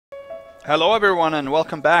Hello everyone and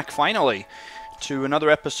welcome back, finally, to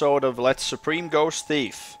another episode of Let's Supreme Ghost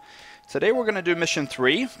Thief. Today we're going to do Mission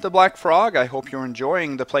 3, the Black Frog. I hope you're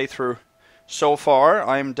enjoying the playthrough so far.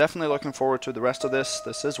 I'm definitely looking forward to the rest of this.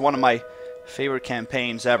 This is one of my favorite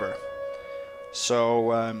campaigns ever.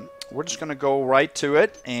 So we're just going to go right to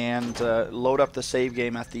it and load up the save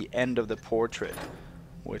game at the end of the portrait,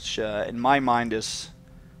 which in my mind is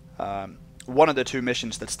one of the two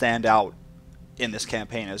missions that stand out in this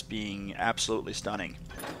campaign as being absolutely stunning.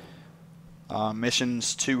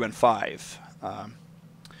 Missions 2 and 5.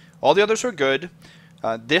 All the others are good.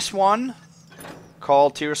 This one,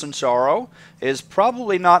 called Tears and Sorrow, is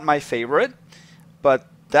probably not my favorite, but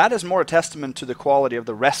that is more a testament to the quality of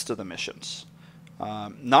the rest of the missions.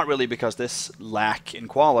 Not really because this lack in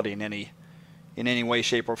quality in any way,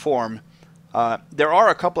 shape, or form. There are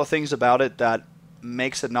a couple of things about it that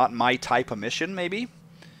makes it not my type of mission, maybe.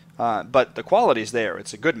 But the quality's there.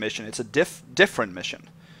 It's a good mission. It's a different mission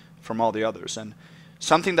from all the others. And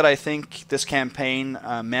something that I think this campaign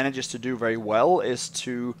manages to do very well is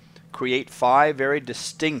to create 5 very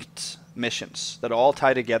distinct missions that all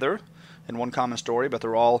tie together in one common story, but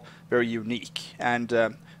they're all very unique.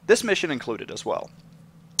 And this mission included as well.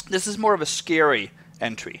 This is more of a scary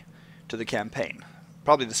entry to the campaign.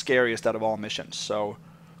 Probably the scariest out of all missions. So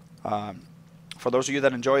for those of you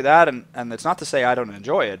that enjoy that, and it's not to say I don't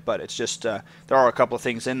enjoy it, but it's just there are a couple of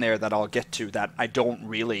things in there that I'll get to that I don't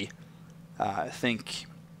really think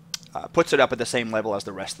puts it up at the same level as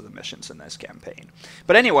the rest of the missions in this campaign.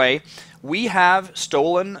 But anyway, we have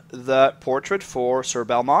stolen the portrait for Sir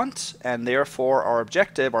Belmont, and therefore our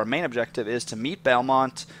main objective, is to meet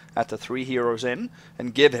Belmont at the Three Heroes Inn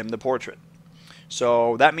and give him the portrait.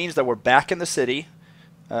 So that means that we're back in the city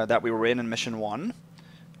that we were in Mission 1.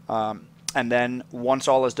 And then once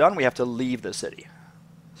all is done, we have to leave the city.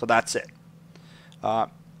 So that's it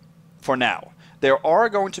for now. There are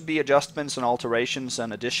going to be adjustments and alterations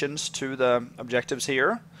and additions to the objectives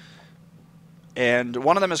here. And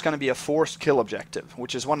one of them is going to be a forced kill objective,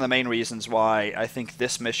 which is one of the main reasons why I think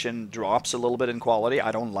this mission drops a little bit in quality.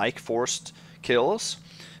 I don't like forced kills.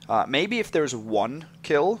 Maybe if there's one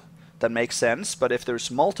kill, that makes sense. But if there's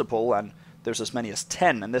multiple, and there's as many as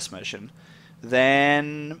 10 in this mission,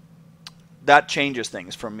 then that changes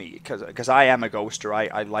things for me, because I am a ghoster.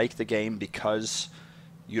 I like the game because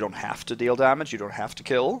you don't have to deal damage, you don't have to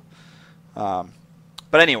kill. But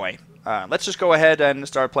anyway, let's just go ahead and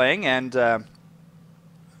start playing and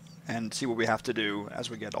see what we have to do as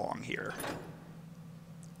we get along here.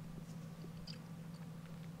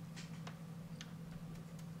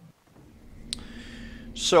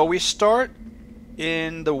 So we start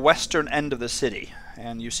in the western end of the city,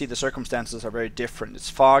 and you see the circumstances are very different. It's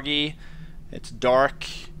foggy. It's dark.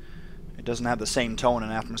 It doesn't have the same tone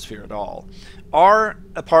and atmosphere at all. Our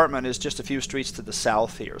apartment is just a few streets to the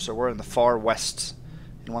south here, so we're in the far west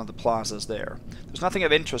in one of the plazas there. There's nothing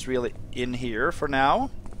of interest really in here for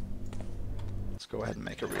now. Let's go ahead and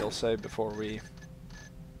make a real save before we...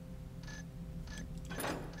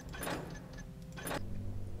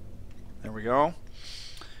 There we go.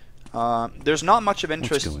 There's not much of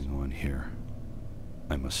interest... What's going on here?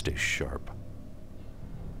 I must stay sharp.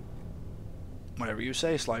 Whatever you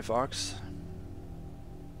say, Sly Fox.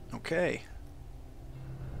 Okay.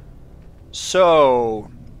 So,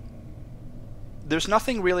 there's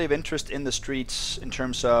nothing really of interest in the streets in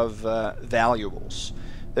terms of valuables.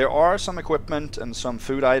 There are some equipment and some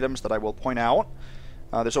food items that I will point out.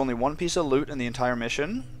 There's only one piece of loot in the entire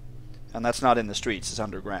mission, and that's not in the streets, it's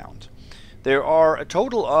underground. There are a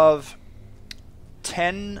total of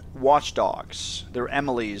 10 watchdogs. They're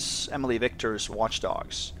Emily Victor's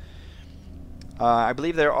watchdogs. I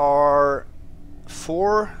believe there are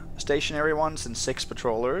 4 stationary ones and 6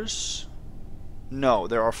 patrollers. No,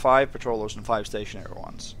 there are 5 patrollers and 5 stationary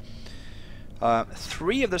ones.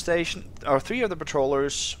 3 of the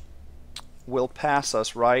patrollers will pass us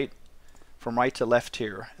from right to left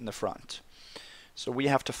here in the front. So we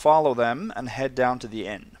have to follow them and head down to the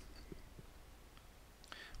inn.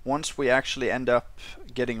 Once we actually end up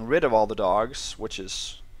getting rid of all the dogs, which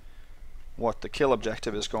is what the kill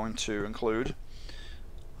objective is going to include,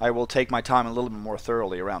 I will take my time a little bit more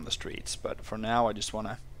thoroughly around the streets, but for now I just want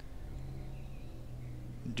to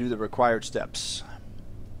do the required steps.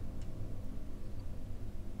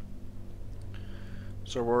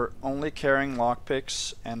 So we're only carrying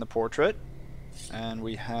lockpicks and the portrait, and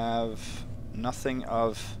we have nothing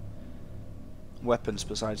of weapons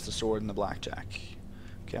besides the sword and the blackjack.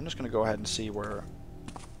 Okay, I'm just going to go ahead and see what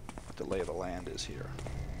the lay of the land is here.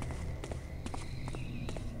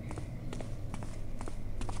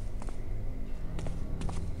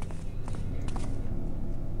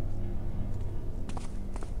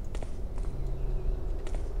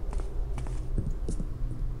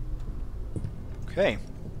 Okay,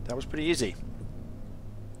 that was pretty easy.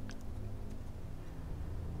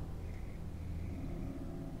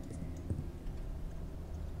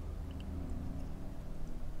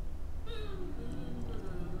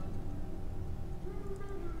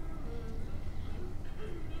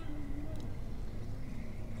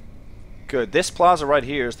 Good. This plaza right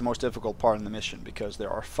here is the most difficult part in the mission because there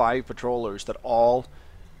are 5 patrollers that all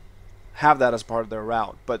have that as part of their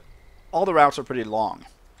route, but all the routes are pretty long.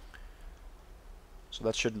 So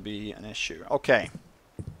that shouldn't be an issue. Okay.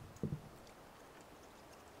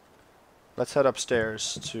 Let's head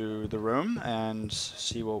upstairs to the room and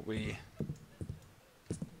see what we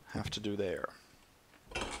have to do there.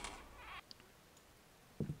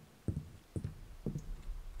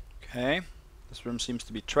 Okay. This room seems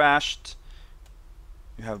to be trashed.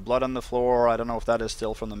 You have blood on the floor. I don't know if that is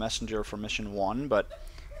still from the messenger from mission 1, but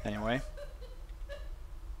anyway.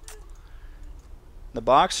 The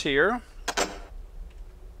box here,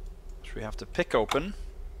 which we have to pick open.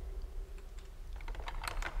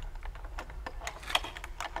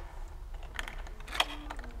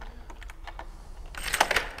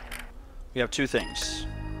 We have 2 things.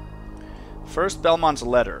 First, Belmont's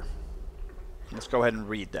letter. Let's go ahead and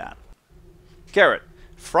read that. Garrett,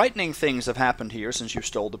 frightening things have happened here since you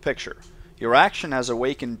stole the picture. Your action has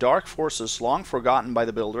awakened dark forces long forgotten by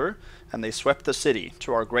the Builder, and they swept the city,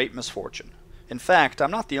 to our great misfortune. In fact,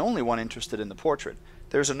 I'm not the only one interested in the portrait.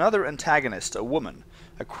 There's another antagonist, a woman,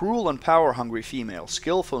 a cruel and power-hungry female,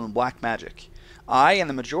 skillful in black magic. I and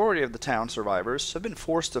the majority of the town survivors have been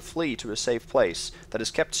forced to flee to a safe place that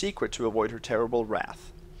is kept secret to avoid her terrible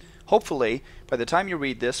wrath. Hopefully, by the time you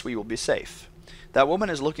read this, we will be safe. That woman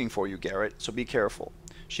is looking for you, Garrett, so be careful.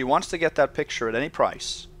 She wants to get that picture at any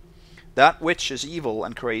price. That witch is evil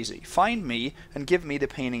and crazy. Find me and give me the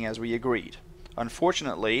painting as we agreed.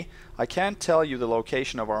 Unfortunately, I can't tell you the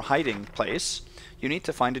location of our hiding place. You need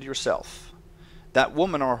to find it yourself. That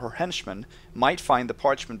woman or her henchman might find the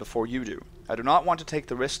parchment before you do. I do not want to take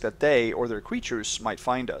the risk that they or their creatures might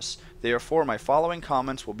find us. Therefore, my following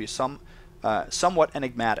comments will be somewhat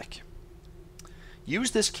enigmatic.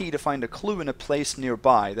 Use this key to find a clue in a place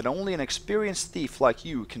nearby that only an experienced thief like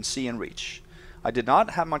you can see and reach. I did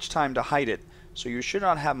not have much time to hide it, so you should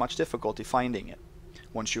not have much difficulty finding it.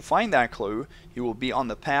 Once you find that clue, you will be on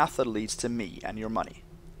the path that leads to me and your money.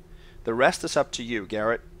 The rest is up to you,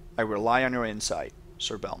 Garrett. I rely on your insight,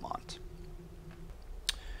 Sir Belmont.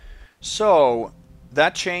 So,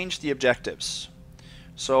 that changed the objectives.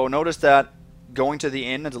 So notice that going to the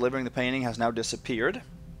inn and delivering the painting has now disappeared.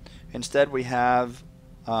 Instead, we have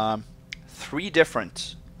 3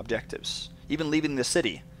 different objectives. Even leaving the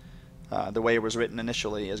city, the way it was written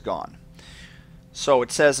initially, is gone. So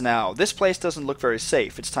it says now, this place doesn't look very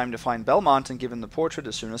safe. It's time to find Belmont and give him the portrait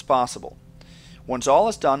as soon as possible. Once all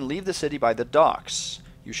is done, leave the city by the docks.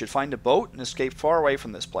 You should find a boat and escape far away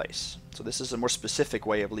from this place. So this is a more specific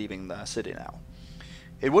way of leaving the city now.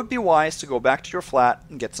 It would be wise to go back to your flat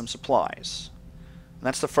and get some supplies. And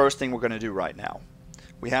that's the first thing we're going to do right now.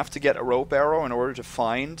 We have to get a rope arrow in order to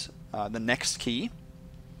find the next key.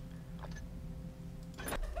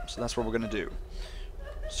 So that's what we're going to do.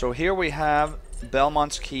 So here we have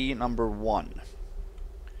Belmont's key number 1.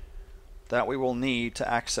 That we will need to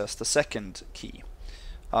access the second key.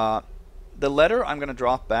 The letter I'm going to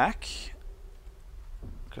drop back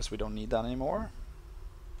because we don't need that anymore.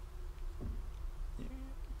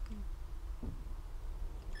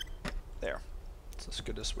 There. It's as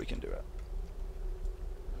good as we can do it.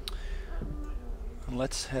 And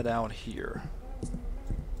let's head out here.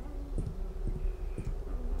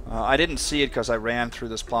 I didn't see it because I ran through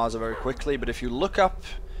this plaza very quickly, but if you look up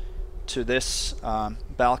to this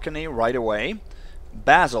balcony right away,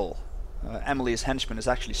 Basil, Emily's henchman, is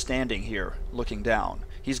actually standing here looking down.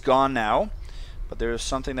 He's gone now, but there is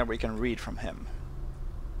something that we can read from him.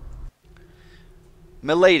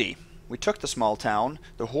 Milady, we took the small town.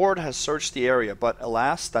 The horde has searched the area, but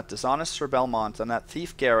alas, that dishonest Sir Belmont and that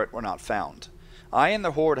thief Garrett were not found. I and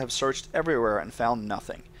the horde have searched everywhere and found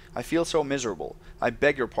nothing. I feel so miserable. I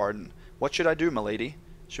beg your pardon. What should I do, milady?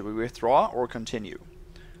 Should we withdraw or continue?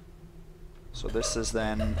 So this is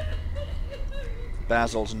then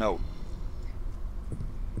Basil's note.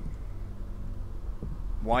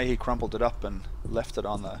 Why he crumpled it up and left it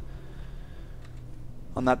on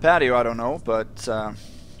that patio, I don't know, but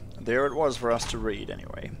there it was for us to read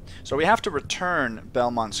anyway. So we have to return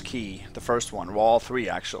Belmont's key, the first one, well, all 3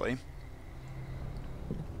 actually.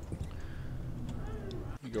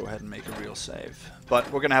 Go ahead and make a real save. But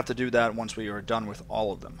we're going to have to do that once we are done with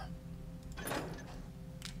all of them.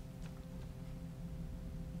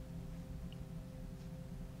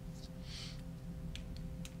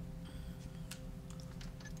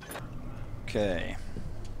 Okay.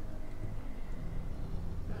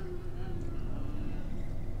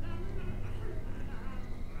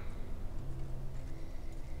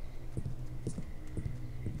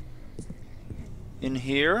 In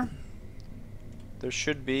here, there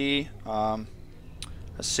should be a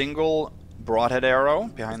single broadhead arrow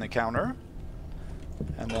behind the counter.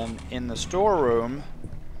 And then in the storeroom,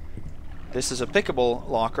 this is a pickable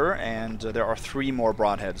locker, and there are 3 more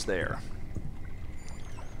broadheads there.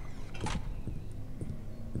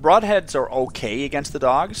 Broadheads are okay against the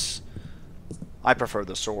dogs. I prefer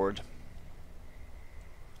the sword.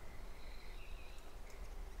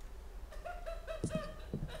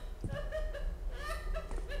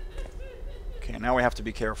 Okay, now we have to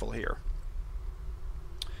be careful here.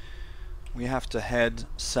 We have to head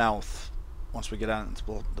south once we get out into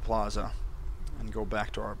the plaza and go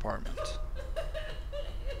back to our apartment.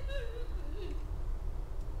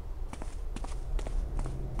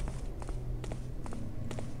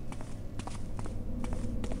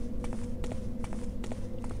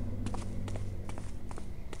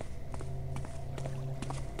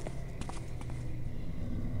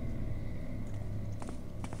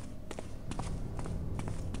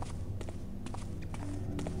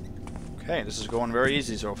 Okay, this is going very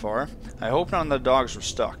easy so far. I hope none of the dogs were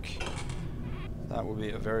stuck. That would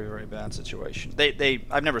be a very, very bad situation.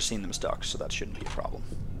 I've never seen them stuck, so that shouldn't be a problem.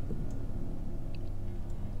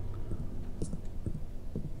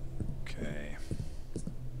 Okay.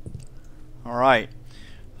 Alright.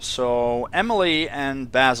 So, Emily and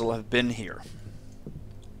Basil have been here.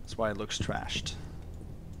 That's why it looks trashed.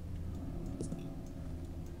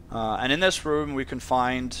 And in this room we can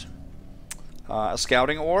find a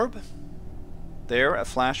scouting orb. There, a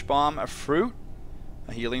flash bomb, a fruit,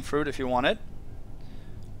 a healing fruit if you want it.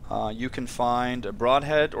 You can find a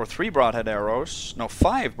broadhead, or 3 broadhead arrows, no,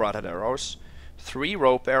 5 broadhead arrows, 3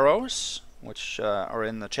 rope arrows, which are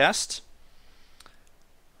in the chest,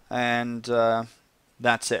 and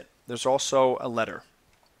that's it. There's also a letter.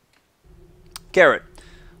 Garrett,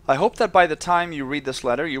 I hope that by the time you read this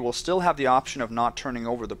letter, you will still have the option of not turning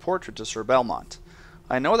over the portrait to Sir Belmont.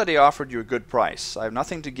 I know that he offered you a good price. I have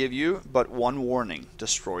nothing to give you but one warning.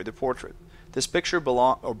 Destroy the portrait. This picture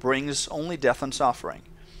brings only death and suffering.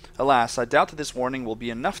 Alas, I doubt that this warning will be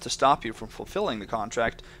enough to stop you from fulfilling the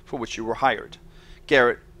contract for which you were hired.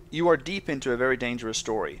 Garrett, you are deep into a very dangerous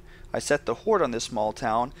story. I set the horde on this small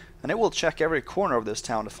town, and it will check every corner of this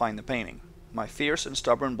town to find the painting. My fierce and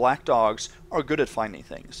stubborn black dogs are good at finding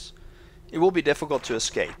things. It will be difficult to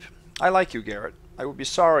escape. I like you, Garrett. I would be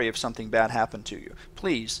sorry if something bad happened to you.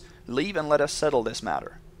 Please, leave and let us settle this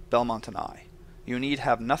matter. Belmont and I. You need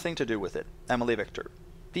have nothing to do with it. Emily Victor.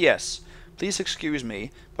 P.S. Please excuse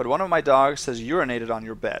me, but one of my dogs has urinated on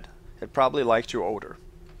your bed. It probably liked your odor.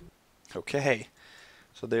 Okay,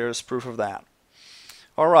 so there's proof of that.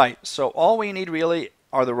 Alright, so all we need really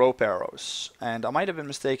are the rope arrows. And I might have been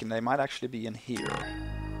mistaken, they might actually be in here.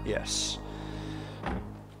 Yes.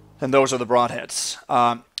 And those are the broadheads.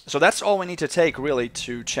 So that's all we need to take, really,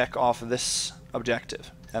 to check off this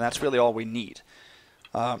objective. And that's really all we need.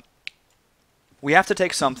 We have to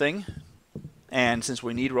take something, and since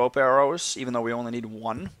we need rope arrows, even though we only need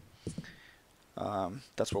 1,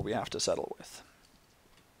 that's what we have to settle with.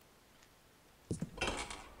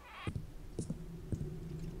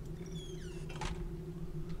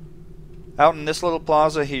 Out in this little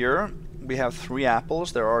plaza here, we have 3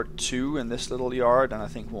 apples. There are 2 in this little yard, and I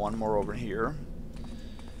think 1 more over here.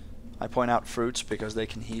 I point out fruits because they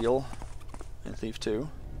can heal in Thief 2.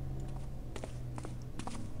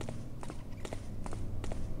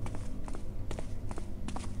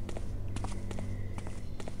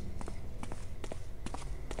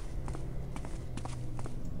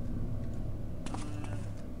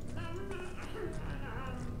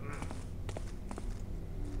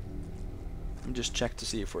 Just check to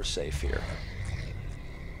see if we're safe here.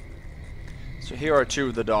 So here are 2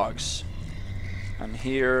 of the dogs, and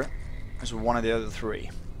here is one of the other 3.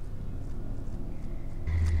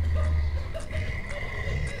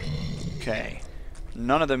 Okay,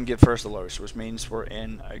 none of them give first alerts, which means we're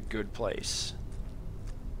in a good place.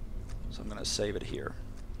 So I'm going to save it here.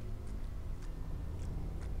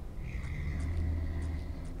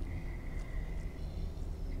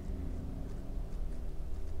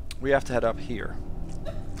 We have to head up here.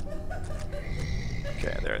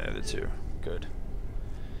 Okay, there are the 2. Good.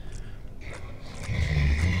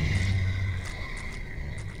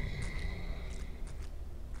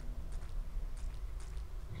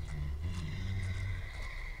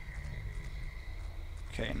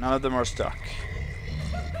 Okay, none of them are stuck.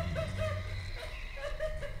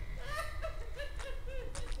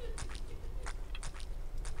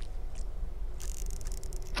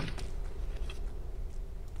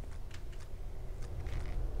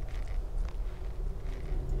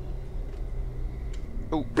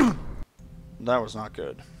 Oh, that was not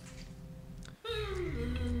good.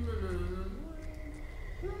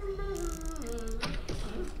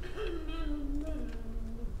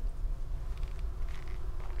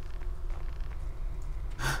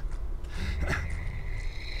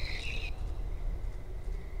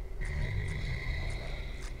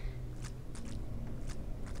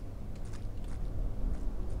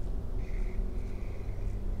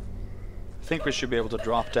 I think we should be able to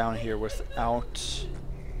drop down here without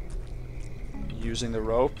using the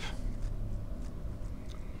rope.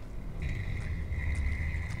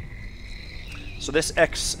 So this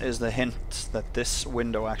X is the hint that this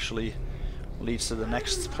window actually leads to the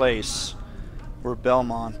next place where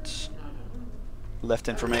Belmont left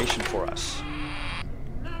information for us.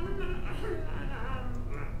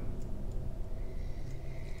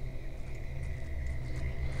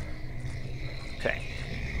 Okay.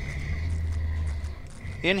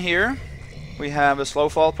 In here, we have a slow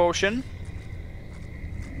fall potion,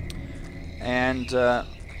 and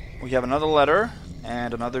we have another letter,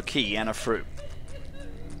 and another key, and a fruit.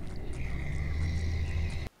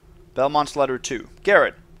 Belmont's letter 2.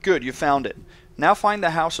 Garrett, good, you found it. Now find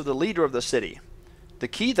the house of the leader of the city. The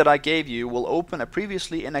key that I gave you will open a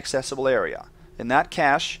previously inaccessible area. In that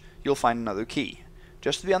cache, you'll find another key.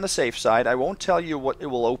 Just to be on the safe side, I won't tell you what it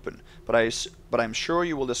will open, but I'm sure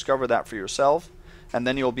you will discover that for yourself, and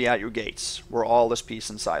then you'll be at your gates, where all is peace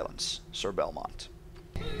and silence, Sir Belmont.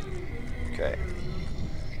 Okay.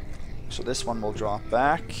 So this one will drop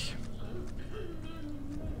back.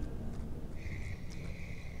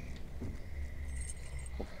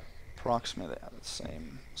 Approximately at the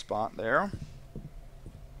same spot there.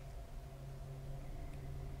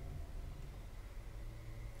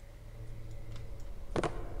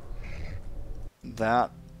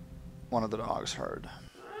 That one of the dogs heard.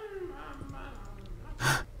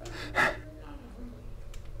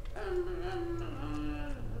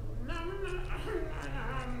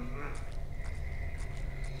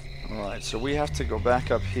 Alright, so we have to go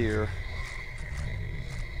back up here.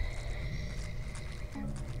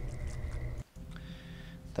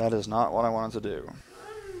 That is not what I wanted to do.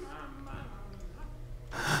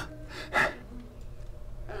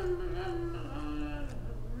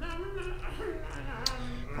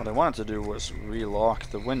 What I wanted to do was relock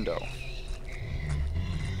the window.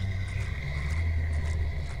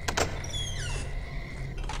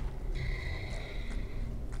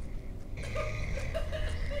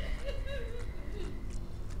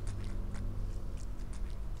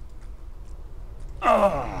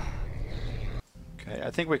 Okay, I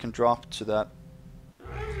think we can drop to that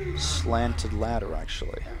slanted ladder,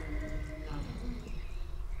 actually.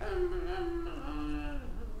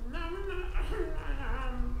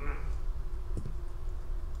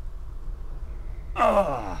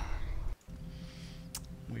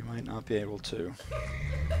 We might not be able to.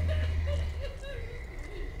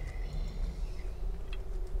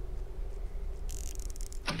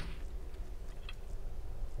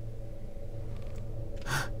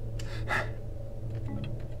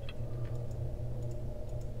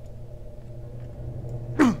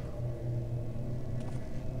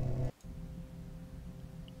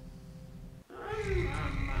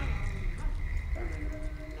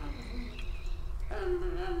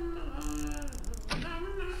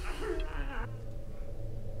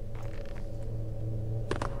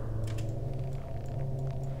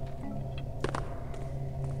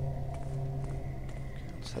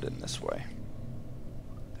 Let's head in this way.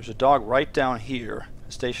 There's a dog right down here,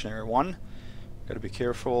 a stationary one. Gotta be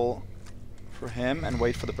careful for him and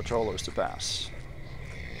wait for the patrollers to pass.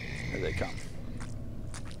 Here they come.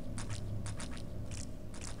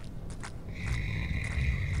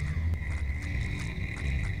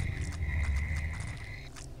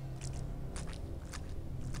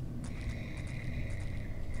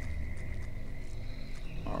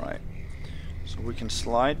 Alright. So we can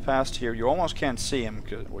slide past here. You almost can't see him,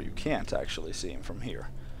 well, you can't actually see him from here.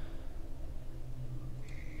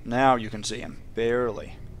 Now you can see him,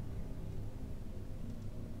 barely.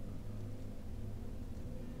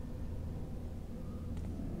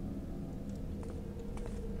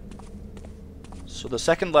 So the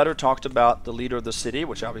second letter talked about the leader of the city,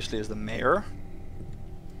 which obviously is the mayor.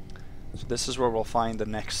 So this is where we'll find the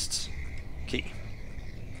next key.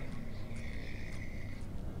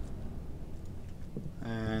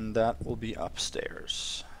 And that will be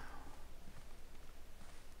upstairs.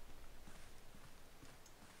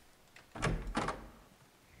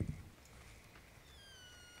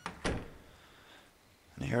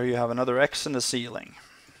 And here you have another X in the ceiling.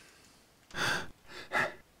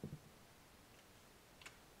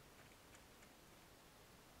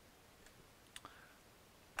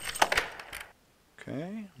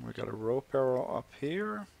 Okay, we got a rope arrow up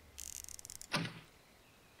here.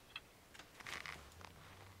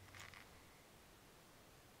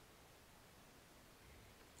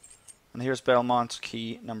 And here's Belmont's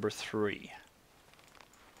key number 3.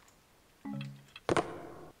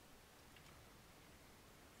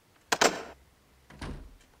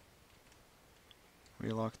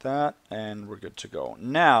 Relock that, and we're good to go.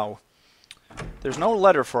 Now, there's no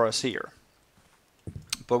letter for us here.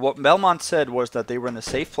 But what Belmont said was that they were in a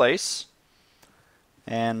safe place,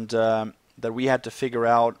 and that we had to figure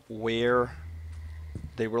out where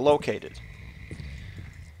they were located.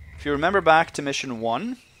 If you remember back to Mission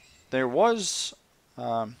 1, there was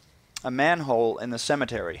a manhole in the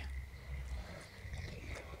cemetery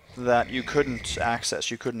that you couldn't access.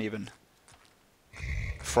 You couldn't even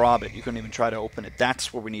fob it. You couldn't even try to open it.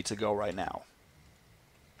 That's where we need to go right now.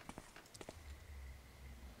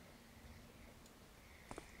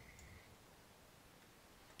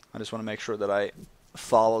 I just want to make sure that I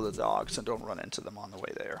follow the dogs and don't run into them on the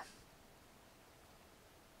way there.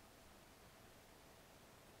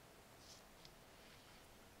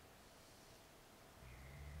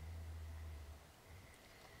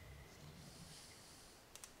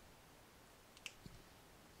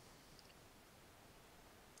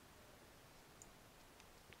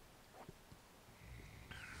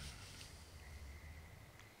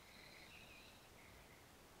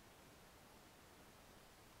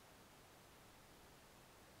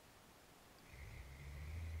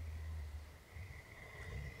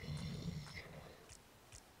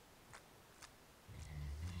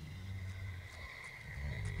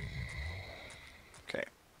 Okay,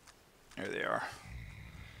 there they are.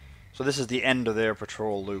 So this is the end of their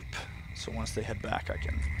patrol loop. So once they head back, I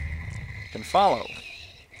can follow.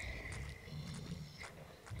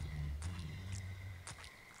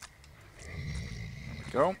 There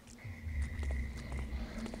we go.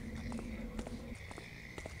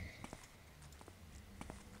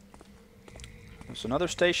 There's another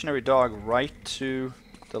stationary dog right to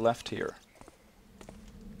the left here.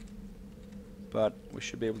 But we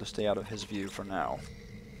should be able to stay out of his view for now.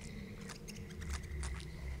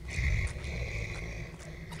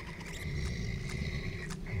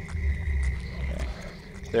 Okay.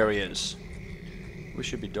 There he is. We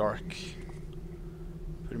should be dark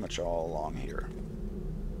pretty much all along here.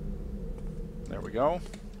 There we go.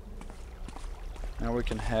 Now we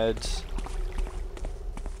can head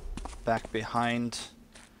back behind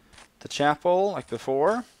the chapel like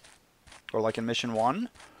before, or like in Mission 1.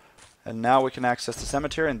 And now we can access the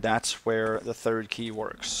cemetery, and that's where the third key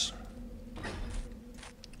works.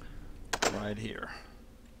 Right here.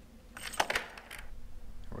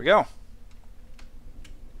 Here we go.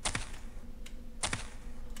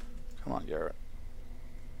 Come on, Garrett.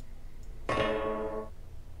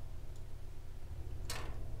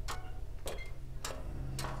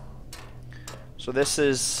 So this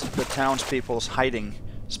is the townspeople's hiding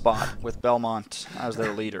spot with Belmont as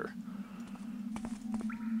their leader.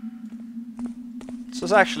 This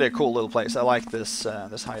is actually a cool little place. I like this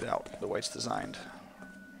this hideout, the way it's designed.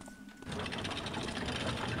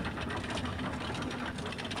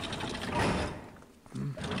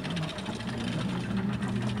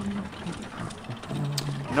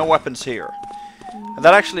 No weapons here. And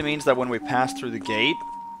that actually means that when we pass through the gate,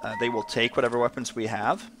 they will take whatever weapons we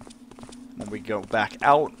have. When we go back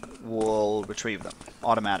out, we'll retrieve them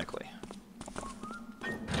automatically.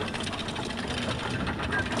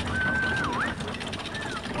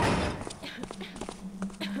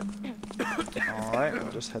 Alright,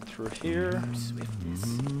 we'll just head through here.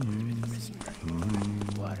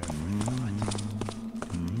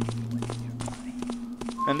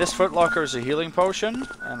 And this footlocker is a healing potion,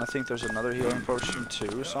 and I think there's another healing potion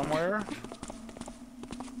too somewhere.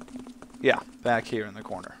 Yeah, back here in the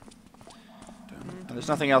corner. And there's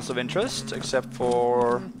nothing else of interest except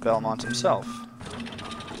for Belmont himself.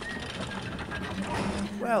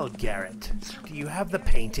 Well, Garrett, do you have the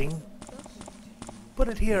painting? Put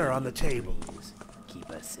it here on the table. Keep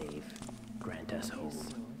us safe, grant us hope,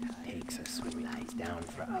 takes us sweet lights down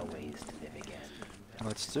for our ways to live again.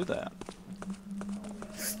 Let's do that.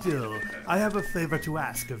 Still, I have a favor to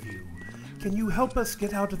ask of you. Can you help us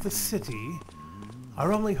get out of the city?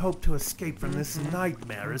 Our only hope to escape from this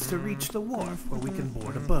nightmare is to reach the wharf where we can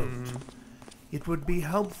board a boat. It would be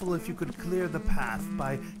helpful if you could clear the path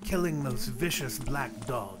by killing those vicious black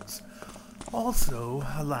dogs. Also,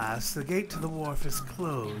 alas, the gate to the wharf is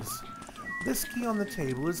closed. This key on the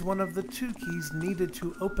table is one of the 2 keys needed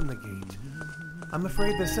to open the gate. I'm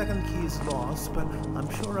afraid the second key is lost, but I'm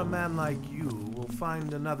sure a man like you will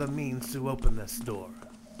find another means to open this door.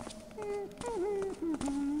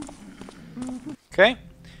 Okay,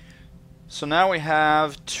 so now we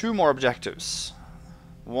have 2 more objectives.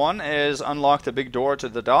 One is unlock the big door to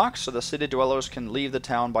the docks so the city dwellers can leave the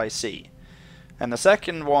town by sea. And the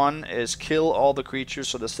second one is kill all the creatures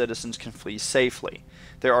so the citizens can flee safely.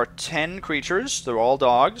 There are 10 creatures, they're all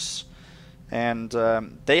dogs, and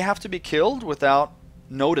they have to be killed without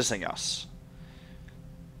noticing us.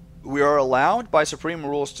 We are allowed by Supreme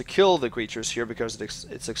Rules to kill the creatures here because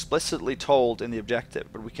it's explicitly told in the objective,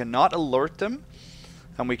 but we cannot alert them,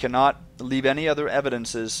 and we cannot leave any other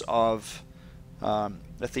evidences of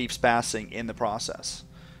the thief's passing in the process.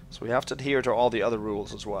 So we have to adhere to all the other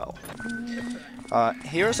rules as well.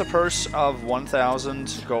 Here's a purse of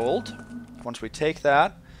 1,000 gold. Once we take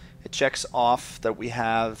that, it checks off that we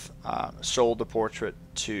have sold the portrait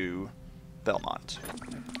to Belmont.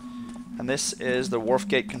 And this is the wharf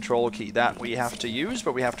gate control key that we have to use,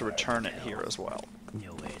 but we have to return it here as well.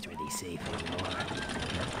 Nowhere's really safe anymore.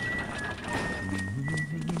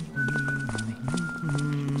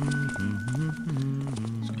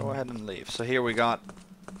 Let's go ahead and leave. So here we got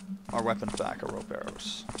our weapons back, our rope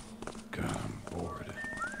arrows. God, I'm bored.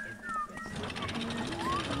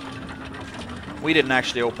 We didn't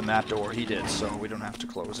actually open that door, he did, so we don't have to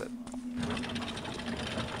close it.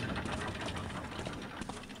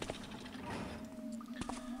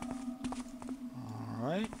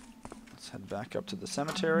 Alright, let's head back up to the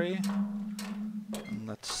cemetery. And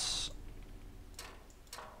let's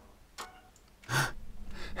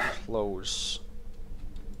close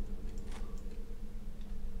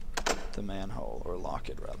the manhole, or lock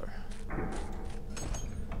it rather.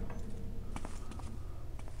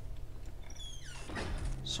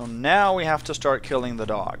 So now we have to start killing the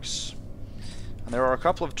dogs. And there are a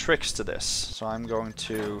couple of tricks to this, so I'm going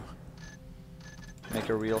to make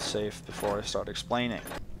a real safe before I start explaining.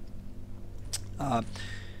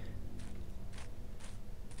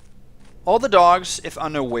 All the dogs, if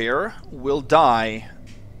unaware, will die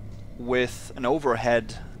with an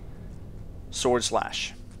overhead sword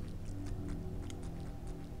slash.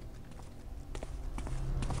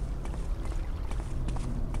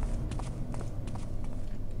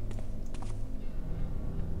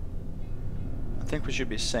 I think we should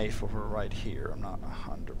be safe over right here. I'm not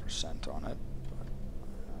 100% on it, but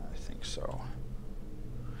I think so.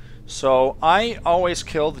 So I always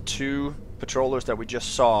kill the 2 patrollers that we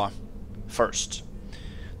just saw first.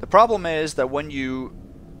 The problem is that when you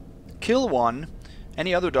kill one,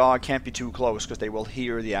 any other dog can't be too close because they will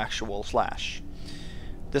hear the actual slash.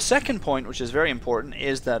 The second point, which is very important,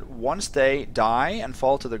 is that once they die and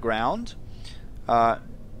fall to the ground,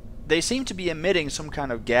 they seem to be emitting some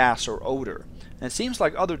kind of gas or odor. And it seems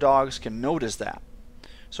like other dogs can notice that.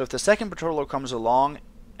 So if the second patroller comes along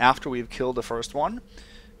after we've killed the first one,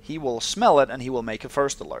 he will smell it and he will make a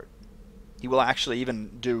first alert. He will actually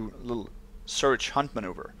even do a little search hunt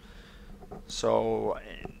maneuver. So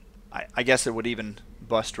I guess it would even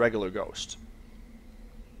bust regular ghost.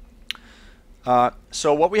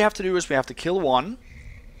 So what we have to do is we have to kill one.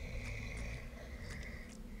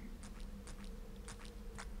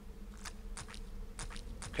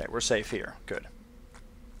 Okay, we're safe here. Good.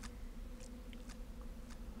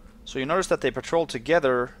 So you notice that they patrolled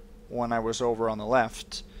together when I was over on the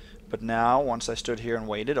left, but now, once I stood here and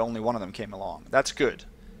waited, only one of them came along. That's good.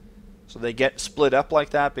 So they get split up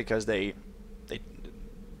like that because the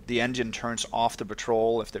engine turns off the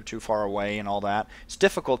patrol if they're too far away and all that. It's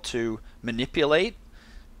difficult to manipulate,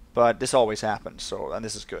 but this always happens, and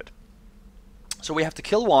this is good. So we have to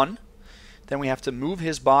kill one, then we have to move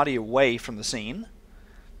his body away from the scene.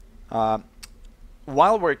 While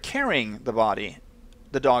we're carrying the body,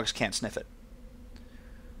 the dogs can't sniff it.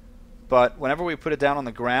 But whenever we put it down on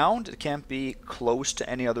the ground, it can't be close to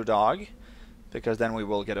any other dog, because then we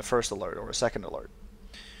will get a first alert or a second alert.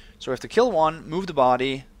 So we have to kill one, move the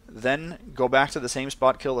body, then go back to the same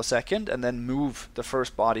spot, kill the second, and then move the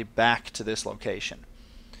first body back to this location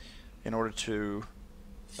in order to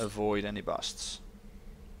avoid any busts.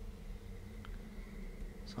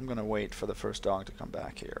 So I'm going to wait for the first dog to come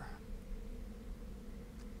back here.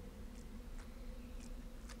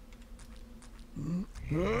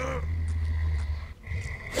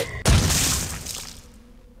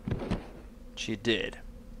 She did.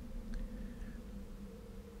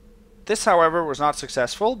 This, however, was not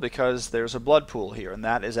successful because there's a blood pool here, and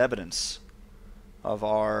that is evidence of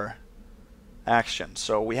our action.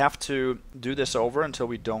 So we have to do this over until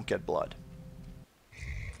we don't get blood.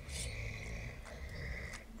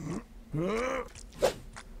 And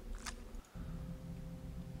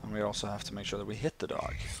we also have to make sure that we hit the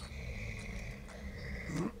dog.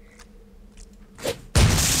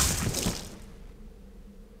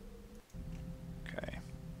 Okay.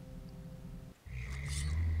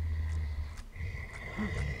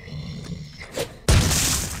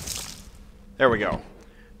 There we go.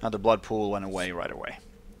 Now the blood pool went away right away.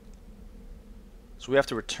 So we have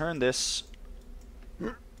to return this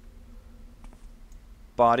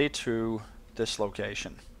body to this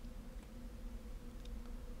location.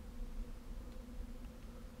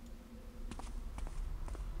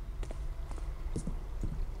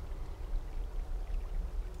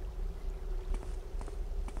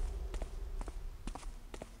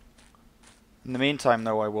 In the meantime,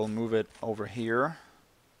 though, I will move it over here.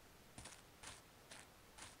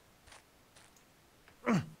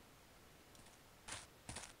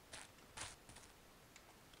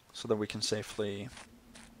 So that we can safely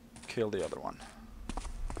kill the other one.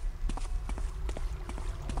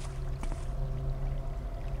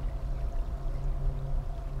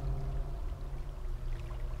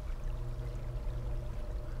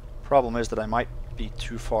 Problem is that I might be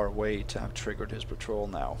too far away to have triggered his patrol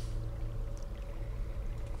now.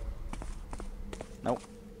 Nope.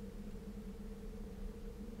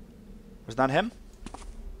 Was that him?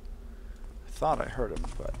 I thought I heard him,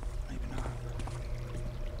 but maybe not.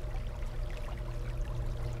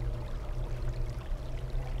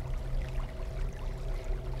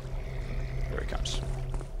 Here he comes.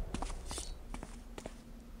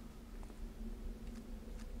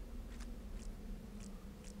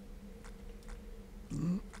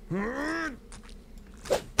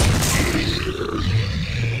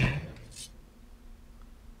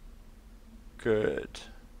 Good.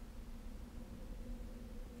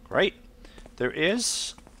 Great. There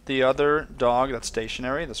is the other dog that's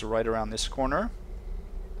stationary. That's right around this corner.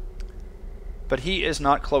 But he is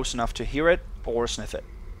not close enough to hear it or sniff it.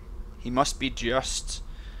 He must be just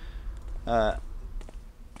a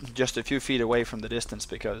few feet away from the distance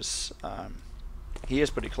because he is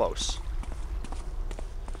pretty close.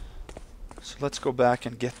 So let's go back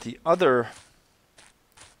and get the other,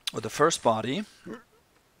 or the first body,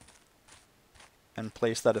 and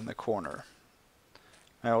place that in the corner.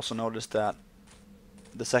 I also noticed that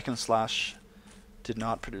the second slash did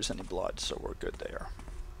not produce any blood, so we're good there.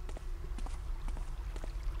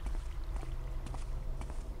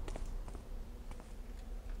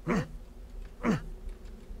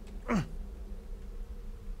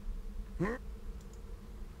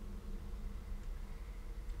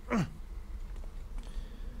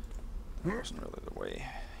 That wasn't really the way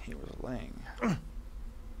he was laying.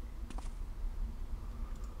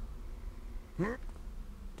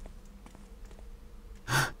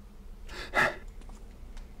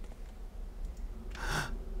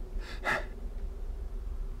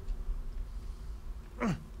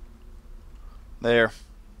 There.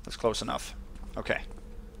 That's close enough. Okay.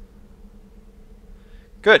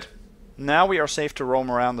 Good. Now we are safe to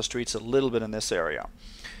roam around the streets a little bit in this area.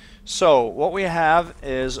 So, what we have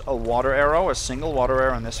is a water arrow, a single water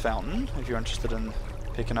arrow in this fountain, if you're interested in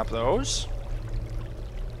picking up those.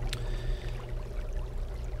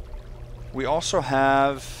 We also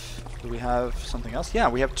have... do we have something else? Yeah,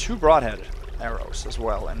 we have 2 broadhead arrows as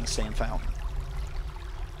well in the same fountain.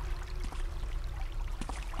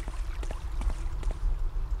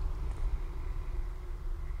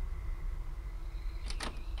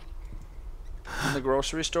 In the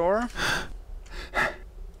grocery store,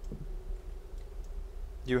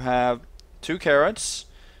 you have 2 carrots,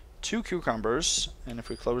 2 cucumbers, and if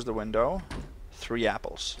we close the window, 3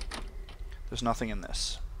 apples. There's nothing in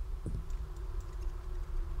this.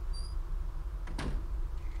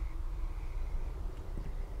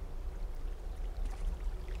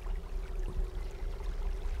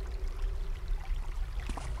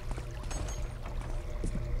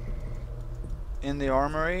 In the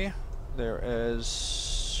armory, there is...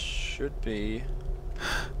 should be...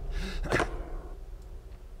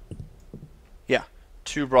 yeah,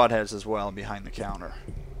 2 broadheads as well behind the counter.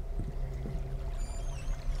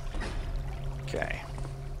 Okay.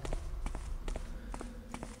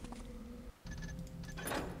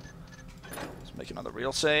 Let's make another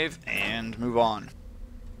real save and move on.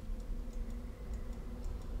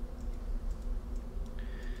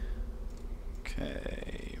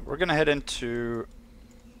 Okay, we're gonna head into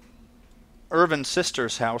Irvin's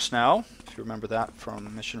sister's house now, if you remember that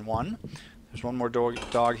from mission 1. There's one more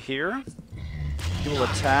dog here. He will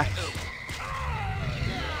attack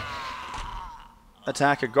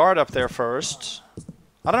a guard up there first.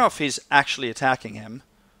 I don't know if he's actually attacking him,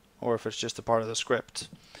 or if it's just a part of the script.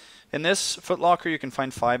 In this footlocker you can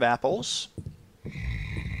find 5 apples.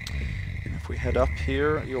 If we head up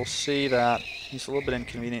here, you'll see that he's a little bit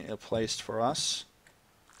inconveniently placed for us.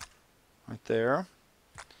 Right there.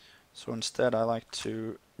 So instead I like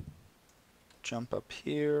to jump up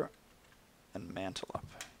here and mantle up.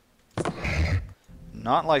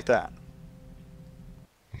 Not like that.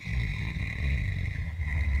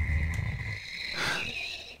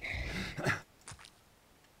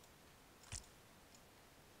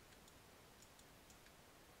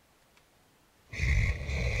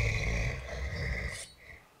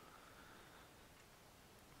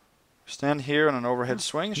 Stand here on an overhead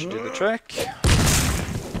swing should do the trick.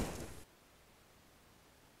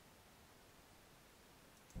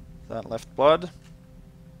 That left blood.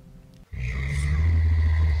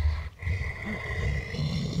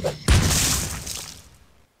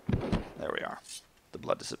 There we are. The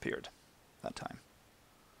blood disappeared that time.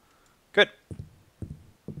 Good.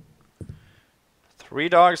 3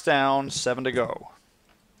 dogs down, 7 to go.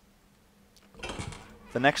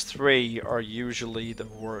 The next 3 are usually the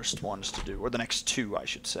worst ones to do, or the next 2 I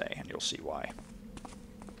should say, and you'll see why.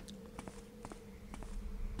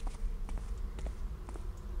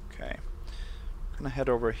 Okay. I'm gonna head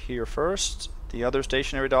over here first. The other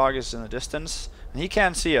stationary dog is in the distance, and he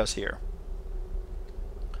can't see us here.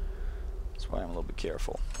 That's why I'm a little bit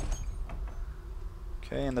careful.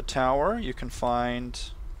 Okay, in the tower you can find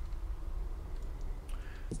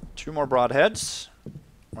 2 more broadheads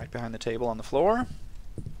right behind the table on the floor.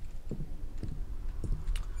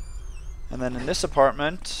 And then in this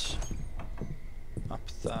apartment, up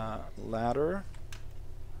the ladder,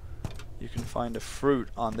 you can find a fruit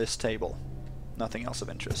on this table. Nothing else of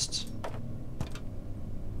interest.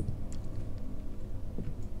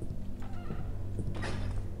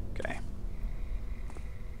 Okay.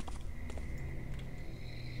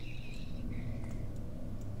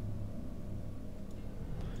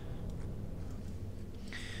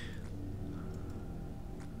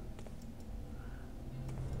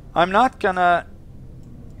 I'm not gonna...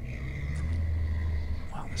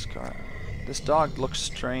 Wow, this dog looks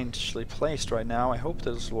strangely placed right now. I hope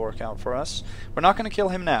this will work out for us. We're not gonna kill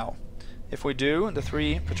him now. If we do, the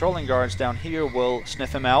 3 patrolling guards down here will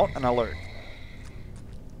sniff him out and alert.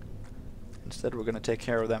 Instead, we're gonna take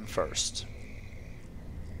care of them first.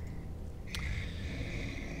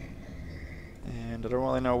 And I don't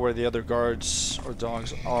really know where the other guards or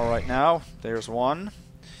dogs are right now. There's one.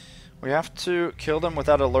 We have to kill them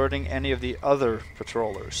without alerting any of the other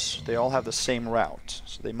patrollers. They all have the same route,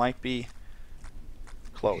 so they might be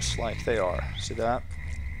close, like they are. See that?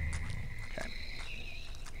 Okay.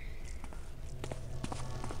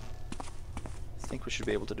 I think we should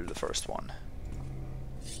be able to do the first one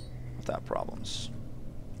without problems.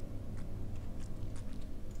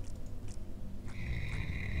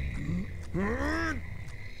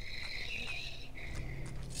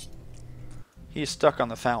 He's stuck on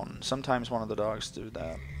the fountain. Sometimes one of the dogs do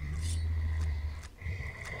that.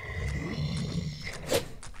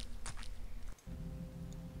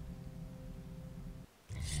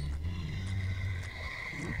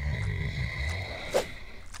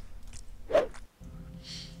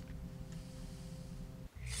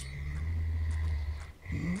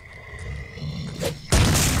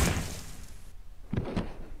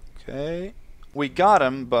 Okay. We got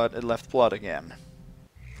him, but it left blood again.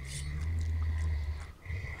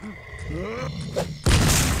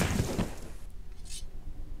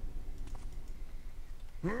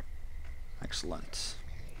 Excellent.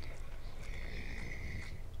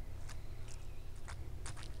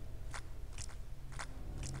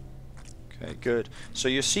 Okay, good. So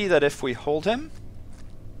you see that if we hold him,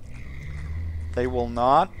 they will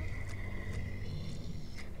not.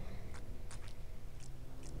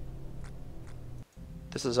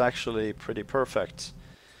 This is actually pretty perfect.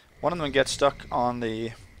 One of them gets stuck on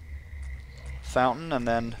the fountain, and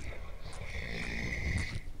then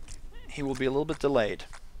he will be a little bit delayed.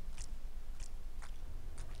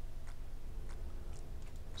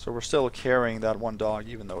 So we're still carrying that one dog,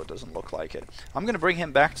 even though it doesn't look like it. I'm going to bring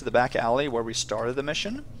him back to the back alley where we started the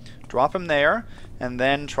mission, drop him there, and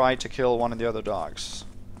then try to kill one of the other dogs.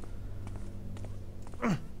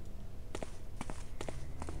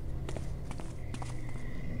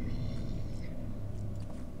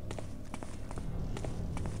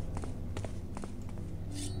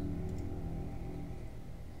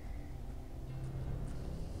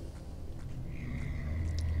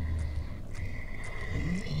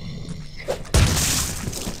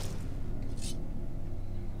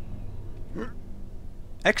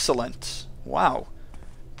 Excellent. Wow.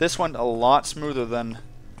 This went a lot smoother than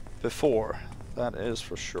before. That is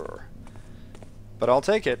for sure. But I'll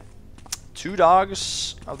take it. 2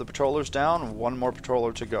 dogs of the patrollers down, 1 more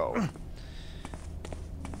patroller to go.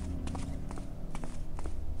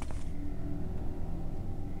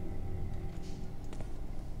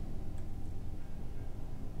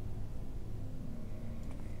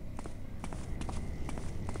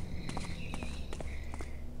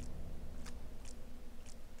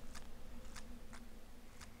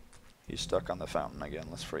 He's stuck on the fountain again.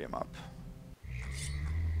 Let's free him up.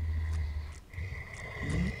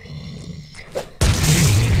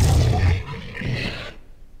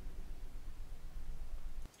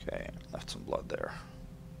 Okay, left some blood there.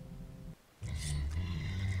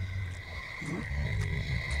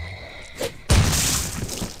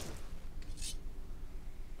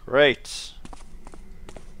 Great.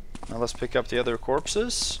 Now let's pick up the other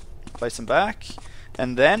corpses, place them back,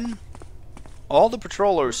 and then all the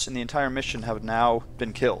patrollers in the entire mission have now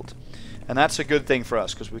been killed. And that's a good thing for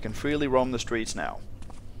us, because we can freely roam the streets now.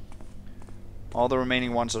 All the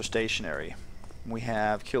remaining ones are stationary. We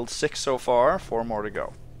have killed 6 so far, 4 more to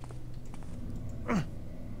go.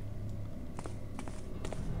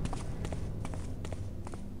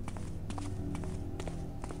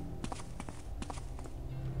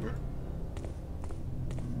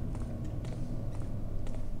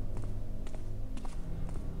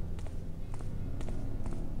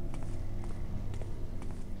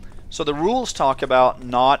 So the rules talk about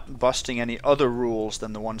not busting any other rules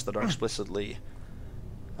than the ones that are explicitly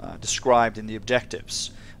described in the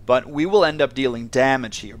objectives. But we will end up dealing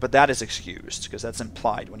damage here, but that is excused, because that's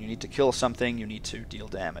implied. When you need to kill something, you need to deal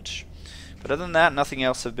damage. But other than that, nothing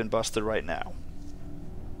else has been busted right now.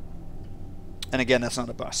 And again, that's not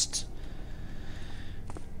a bust.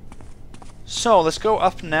 So, let's go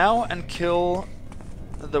up now and kill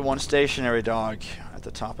the one stationary dog at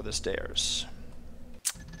the top of the stairs.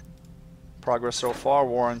 Progress so far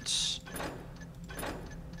warrants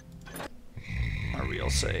a real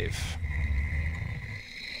save.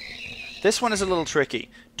 This one is a little tricky.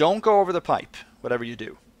 Don't go over the pipe, whatever you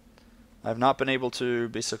do. I've not been able to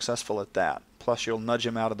be successful at that. Plus you'll nudge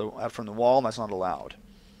him out from the wall, and that's not allowed.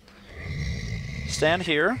 Stand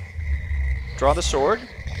here, draw the sword,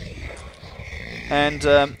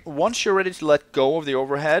 and once you're ready to let go of the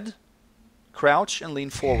overhead, crouch and lean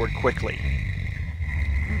forward quickly.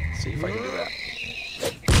 See if I can do that.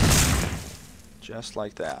 Just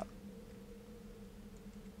like that.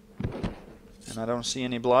 And I don't see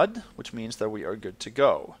any blood, which means that we are good to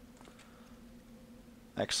go.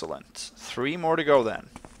 Excellent. 3 more to go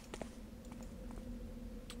then.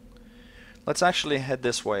 Let's actually head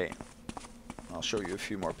this way. I'll show you a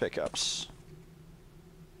few more pickups.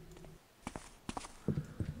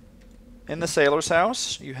 In the sailor's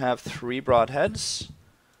house, you have 3 broadheads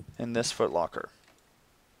in this footlocker.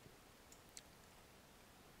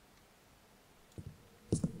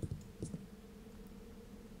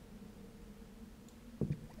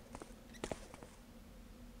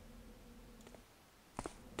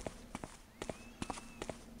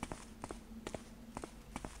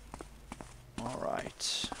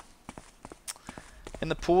 Alright. In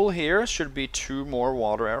the pool here should be 2 more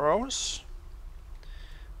water arrows.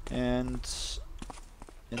 And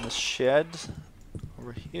in the shed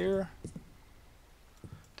over here,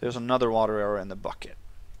 there's another water arrow in the bucket.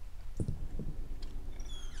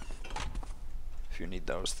 If you need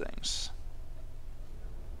those things.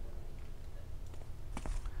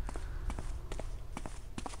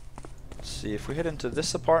 Let's see, if we head into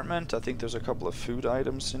this apartment, I think there's a couple of food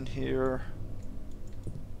items in here.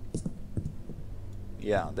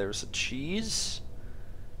 Yeah, there's a cheese.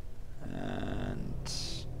 And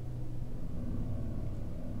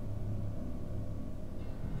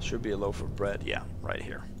should be a loaf of bread. Yeah, right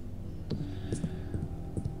here.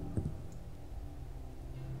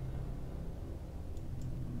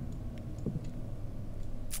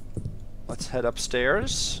 Let's head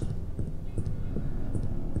upstairs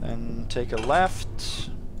and take a left.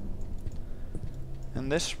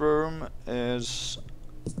 And this room is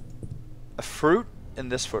a fruit in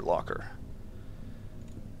this footlocker.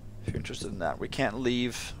 If you're interested in that. We can't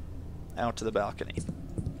leave out to the balcony.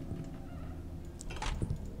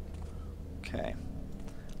 Okay.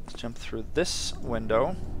 Let's jump through this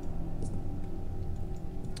window.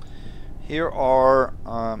 Here are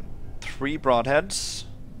 3 broadheads.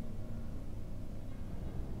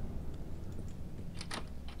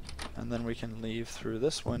 And then we can leave through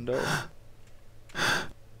this window.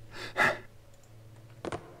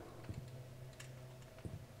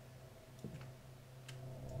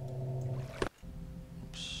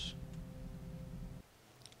 Oops.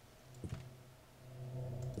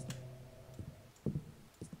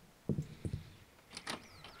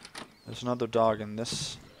 There's another dog in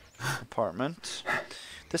this apartment.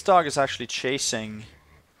 This dog is actually chasing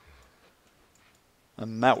a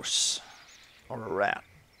mouse or a rat.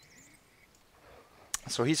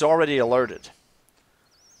 So he's already alerted.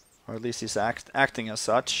 Or at least he's acting as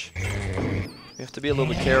such. We have to be a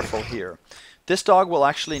little bit careful here. This dog will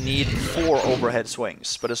actually need 4 overhead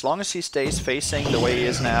swings. But as long as he stays facing the way he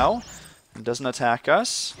is now and doesn't attack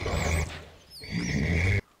us,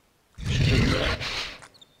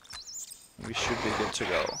 we should be good to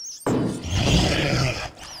go.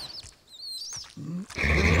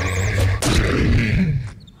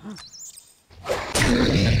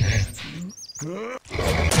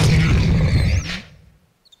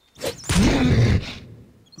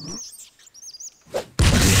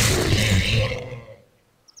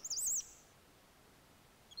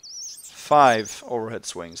 5 overhead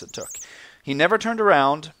swings it took. He never turned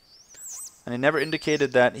around, and he never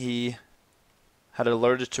indicated that he had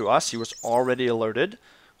alerted to us. He was already alerted.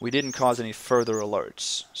 We didn't cause any further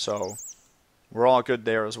alerts, so we're all good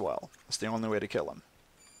there as well. That's the only way to kill him.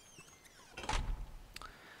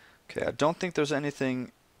 Okay, I don't think there's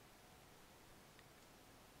anything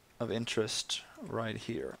of interest right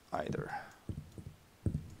here either.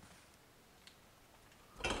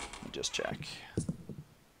 Let me just check.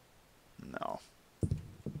 No.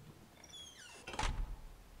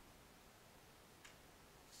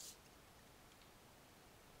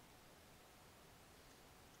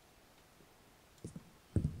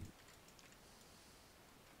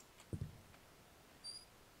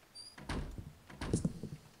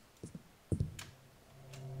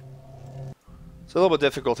 It's a little bit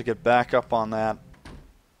difficult to get back up on that.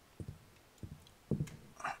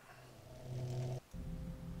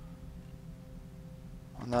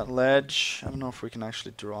 On that ledge, I don't know if we can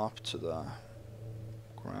actually drop to the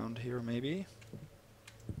ground here, maybe.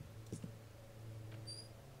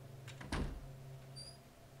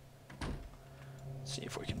 Let's see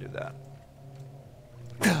if we can do that.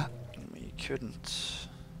 We couldn't.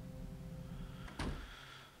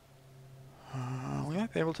 We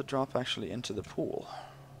might be able to drop actually into the pool.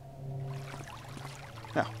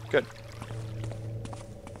 Yeah, good.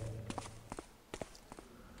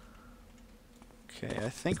 Okay, I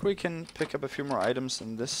think we can pick up a few more items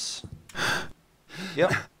in this.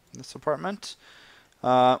 Yep, this apartment.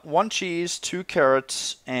 1 cheese, 2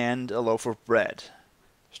 carrots, and a loaf of bread.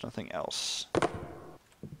 There's nothing else.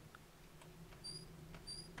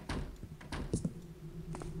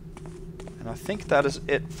 And I think that is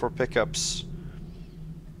it for pickups.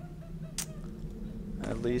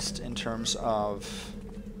 At least in terms of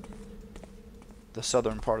the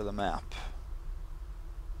southern part of the map.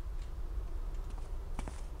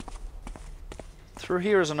 Through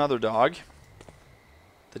here is another dog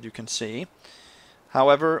that you can see.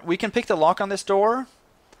 However, we can pick the lock on this door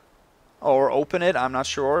or open it, I'm not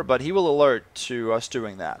sure, but he will alert to us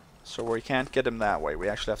doing that. So we can't get him that way. We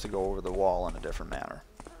actually have to go over the wall in a different manner.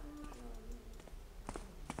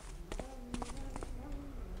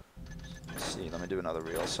 Let's see, let me do another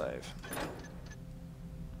real save.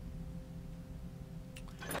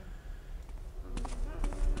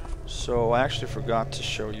 So I actually forgot to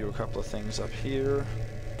show you a couple of things up here.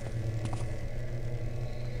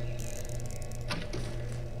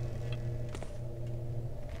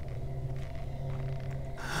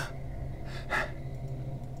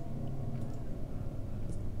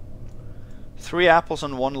 Three apples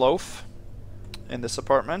and 1 loaf in this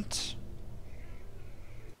apartment.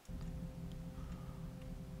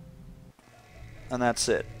 And that's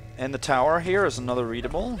it. In the tower here is another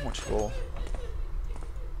readable, which we'll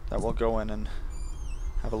go in and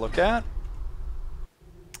have a look at.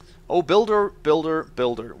 Oh, builder, builder,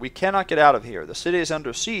 builder. We cannot get out of here. The city is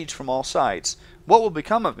under siege from all sides. What will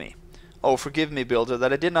become of me? Oh, forgive me, builder,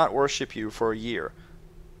 that I did not worship you for a year.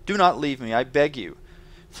 Do not leave me, I beg you.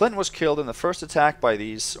 Flint was killed in the first attack by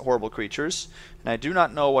these horrible creatures, and I do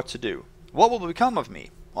not know what to do. What will become of me?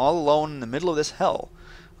 All alone in the middle of this hell.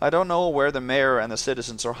 I don't know where the mayor and the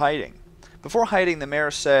citizens are hiding. Before hiding, the mayor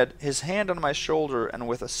said, his hand on my shoulder and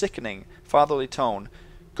with a sickening, fatherly tone,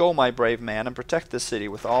 Go, my brave man, and protect this city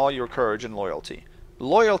with all your courage and loyalty.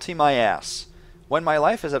 Loyalty, my ass! When my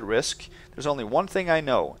life is at risk, there's only one thing I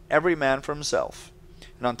know, every man for himself.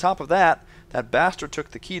 And on top of that, that bastard took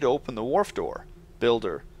the key to open the wharf door.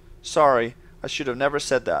 Builder. Sorry, I should have never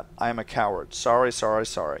said that. I am a coward. Sorry, sorry,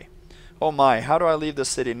 sorry. Oh my, how do I leave this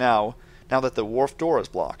city now that the wharf door is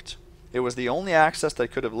blocked? It was the only access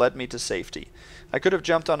that could have led me to safety. I could have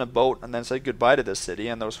jumped on a boat and then said goodbye to this city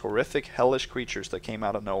and those horrific, hellish creatures that came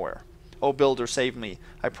out of nowhere. Oh, builder, save me.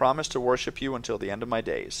 I promise to worship you until the end of my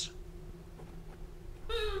days.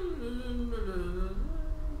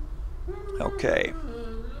 Okay.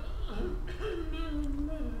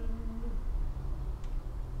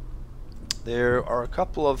 There are a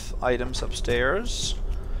couple of items upstairs.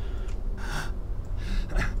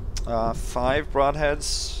 5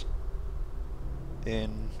 broadheads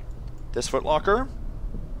in this footlocker.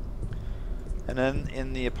 And then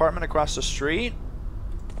in the apartment across the street,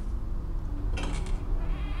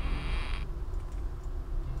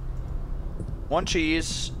 one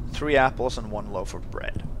cheese, 3 apples, and 1 loaf of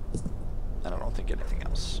bread. And I don't think anything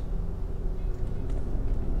else.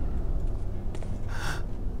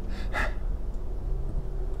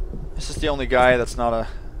 This is the only guy that's not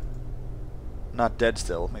dead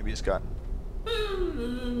still. Maybe he's gone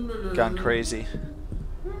crazy.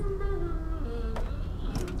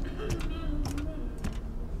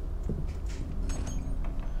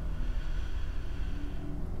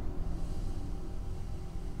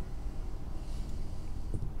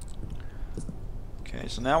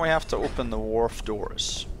 So now we have to open the wharf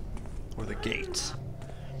doors, or the gate.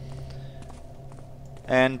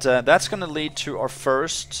 And that's going to lead to our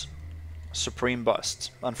first Supreme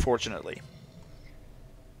bust, unfortunately.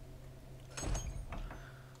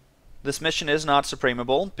 This mission is not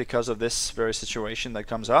Supremeable because of this very situation that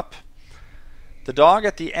comes up. The dog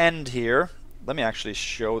at the end here, let me actually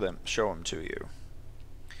show him to you.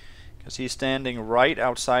 Because he's standing right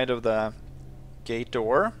outside of the gate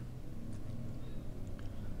door.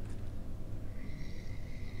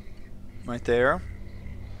 Right there.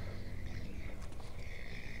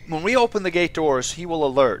 When we open the gate doors, he will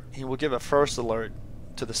alert. He will give a first alert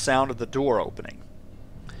to the sound of the door opening.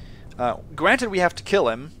 Granted, we have to kill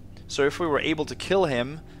him. So if we were able to kill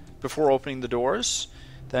him before opening the doors,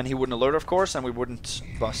 then he wouldn't alert, of course, and we wouldn't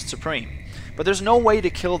bust Supreme. But there's no way to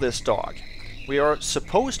kill this dog. We are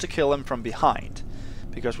supposed to kill him from behind,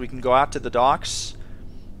 because we can go out to the docks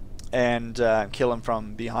and kill him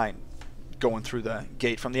from behind, going through the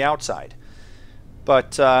gate from the outside.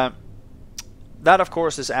 But that, of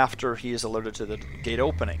course, is after he is alerted to the gate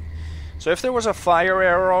opening. So if there was a fire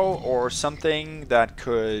arrow or something that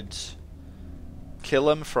could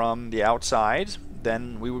kill him from the outside,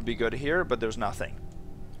 then we would be good here, but there's nothing.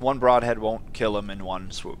 One broadhead won't kill him in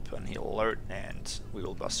one swoop, and he'll alert, and we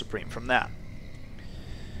will bust Supreme from that.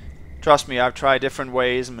 Trust me, I've tried different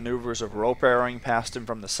ways and maneuvers of rope arrowing past him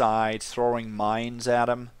from the sides, throwing mines at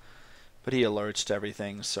him, but he alerts to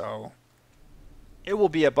everything, so it will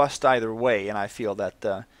be a bust either way, and I feel that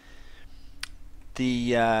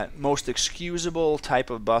the most excusable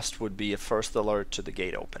type of bust would be a first alert to the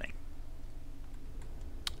gate opening.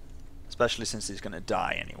 Especially since he's going to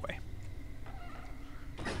die anyway.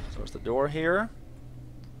 So there's the door here.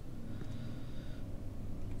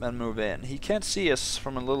 Then move in. He can't see us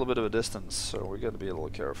from a little bit of a distance, so we got to be a little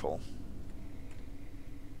careful.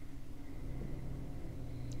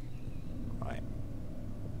 Right.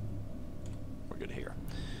 We're good here.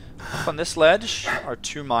 Up on this ledge are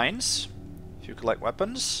 2 mines. If you collect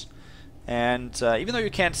weapons. And even though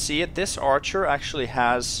you can't see it, this archer actually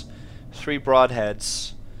has 3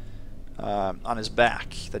 broadheads on his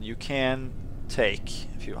back that you can take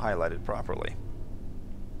if you highlight it properly.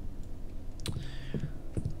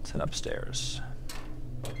 Let's head upstairs.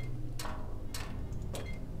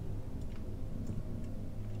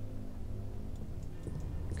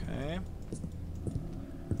 Okay.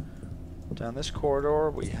 Down this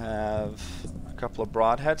corridor we have a couple of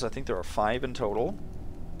broadheads. I think there are 5 in total.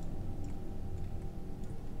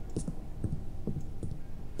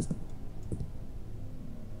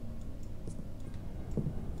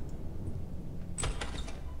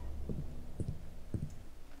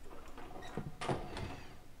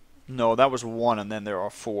 No, that was 1, and then there are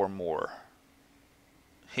 4 more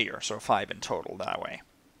here, so 5 in total that way.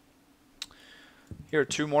 Here are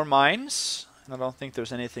 2 more mines, and I don't think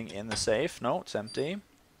there's anything in the safe. No, it's empty.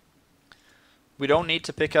 We don't need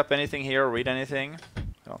to pick up anything here or read anything.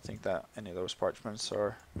 I don't think that any of those parchments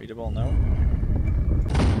are readable, no.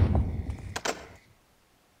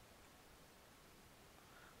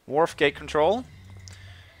 Wharf gate control.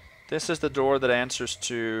 This is the door that answers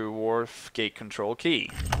to wharf gate control key.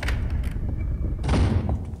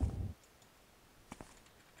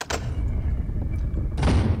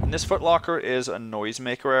 And this footlocker is a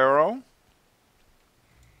noisemaker arrow.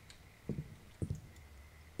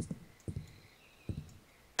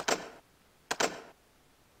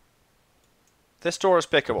 This door is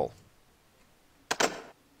pickable.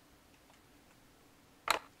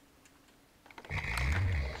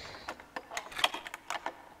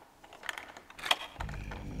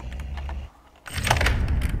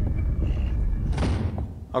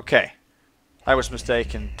 Okay, I was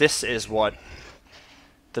mistaken. This is what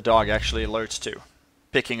the dog actually alerts to.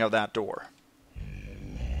 Picking of that door.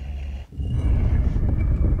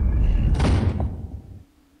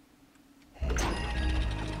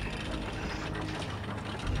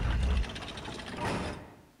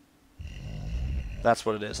 That's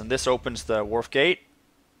what it is. And this opens the wharf gate.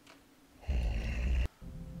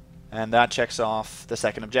 And that checks off the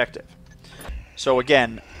second objective. So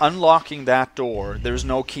again, unlocking that door, there's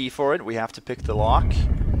no key for it. We have to pick the lock.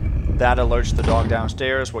 That alerts the dog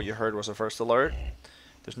downstairs. What you heard was a first alert.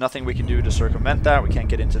 There's nothing we can do to circumvent that. We can't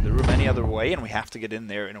get into the room any other way, and we have to get in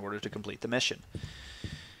there in order to complete the mission.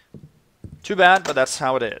 Too bad, but that's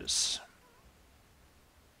how it is.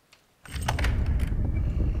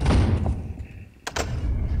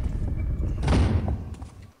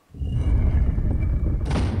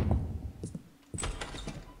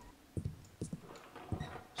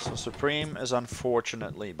 So Supreme is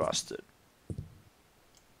unfortunately busted.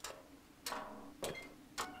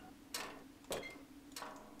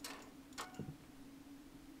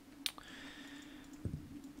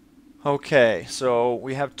 Okay, so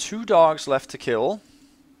we have 2 dogs left to kill.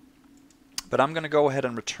 But I'm going to go ahead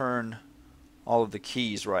and return all of the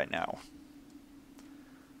keys right now,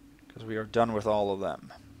 because we are done with all of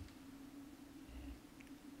them.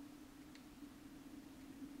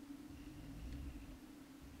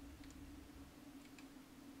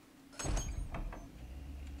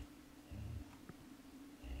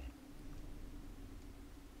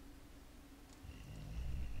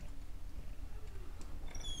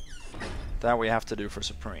 That we have to do for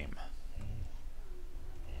Supreme.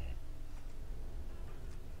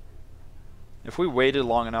 If we waited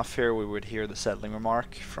long enough here, we would hear the settling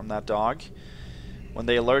remark from that dog. When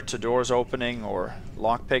they alert to doors opening or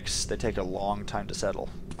lockpicks, they take a long time to settle.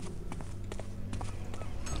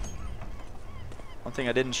 One thing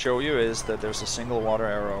I didn't show you is that there's a single water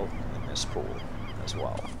arrow in this pool as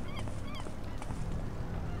well.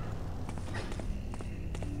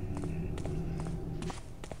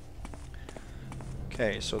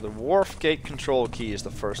 Okay, so the wharf gate control key is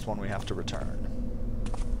the first one we have to return.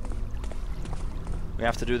 We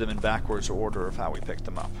have to do them in backwards order of how we picked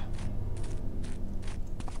them up.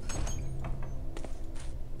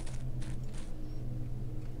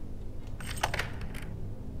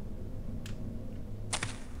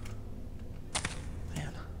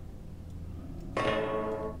 Man.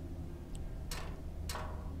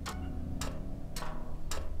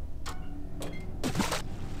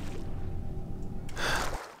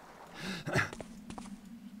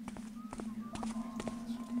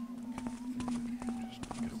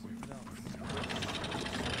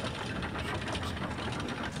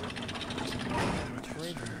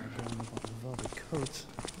 Coats.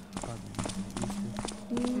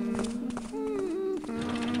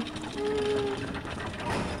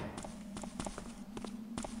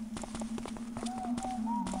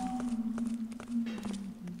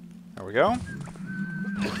 There we go.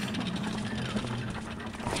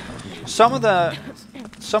 Some of the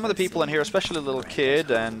people in here, especially the little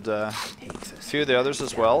kid and a few of the others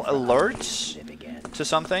as well, alert to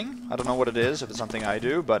something. I don't know what it is, if it's something I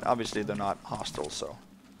do, but obviously they're not hostile, so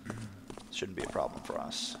shouldn't be a problem for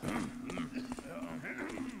us.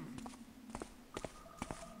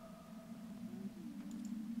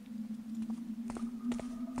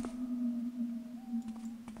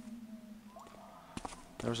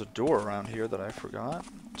 There's a door around here that I forgot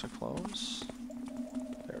to close.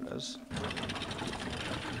 There it is.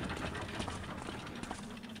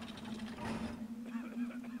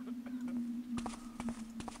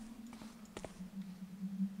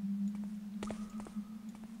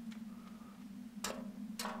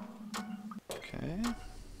 Okay.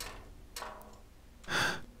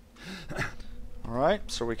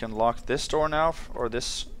 Alright, so we can lock this door now, or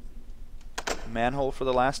this manhole for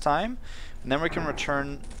the last time. And then we can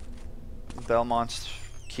return Belmont's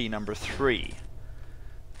key number 3.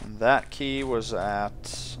 And that key was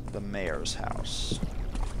at the mayor's house.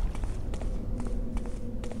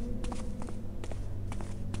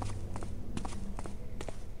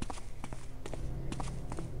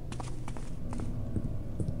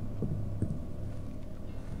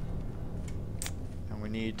 And we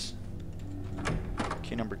need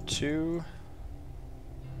key number 2.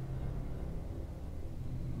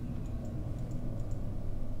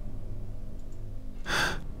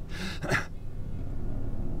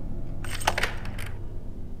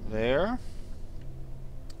 There.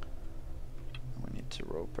 We need to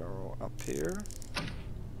rope arrow up here.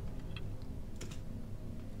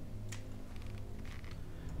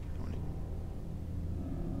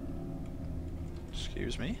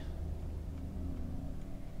 Excuse me.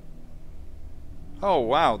 Oh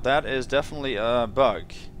wow, that is definitely a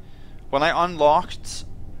bug. When I unlocked,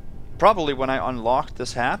 probably when I unlocked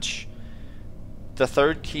this hatch, the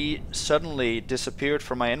 3rd key suddenly disappeared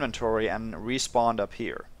from my inventory and respawned up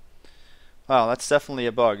here. Wow, that's definitely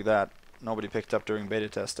a bug that nobody picked up during beta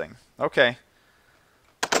testing. Okay.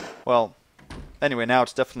 Well, anyway, now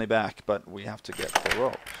it's definitely back, but we have to get the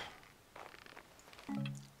rope.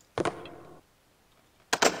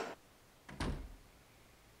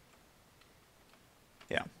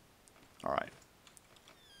 Yeah. Alright.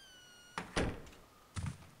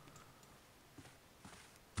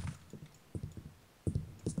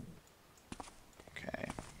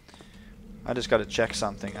 I just got to check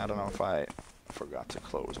something. I don't know if I forgot to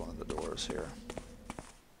close one of the doors here.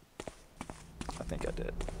 I think I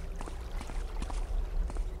did.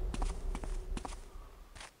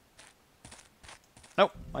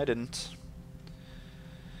 Nope, I didn't.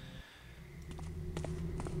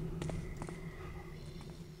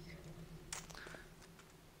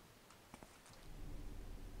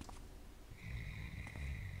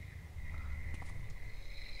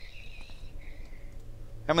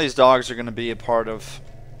 Some of these dogs are going to be a part of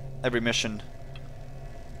every mission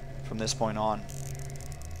from this point on.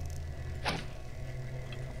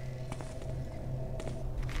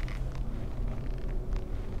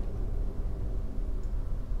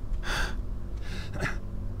 Okay.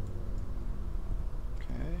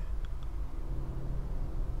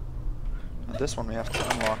 Now this one we have to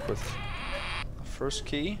unlock with the first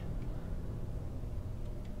key.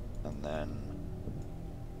 And then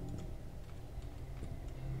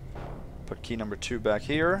put key number 2 back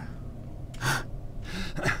here.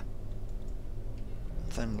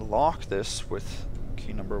 Then lock this with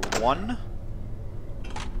key number 1.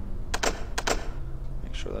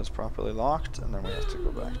 Make sure that's properly locked, and then we have to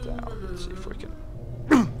go back down. Let's see if we can.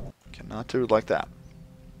 Cannot do it like that.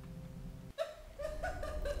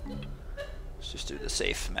 Let's just do the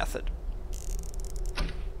safe method.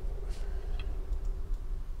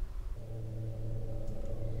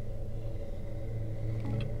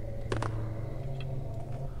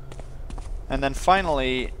 And then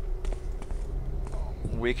finally,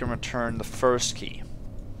 we can return the first key.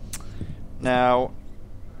 Now,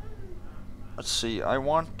 let's see, I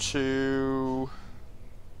want to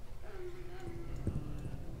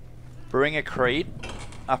bring a crate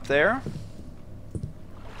up there.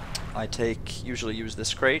 I usually use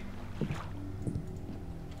this crate.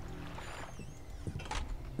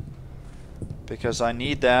 Because I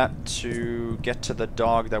need that to get to the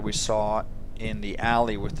dog that we saw in the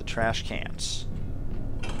alley with the trash cans.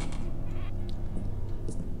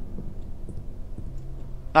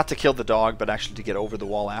 Not to kill the dog, but actually to get over the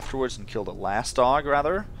wall afterwards and kill the last dog,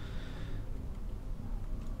 rather.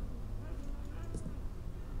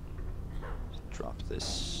 Drop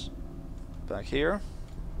this back here.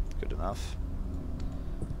 Good enough.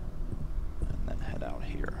 And then head out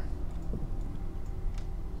here.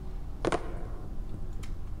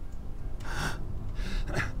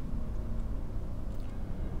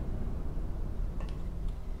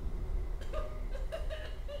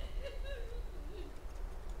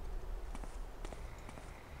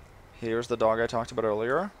 Here's the dog I talked about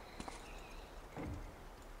earlier.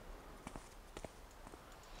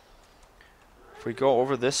 If we go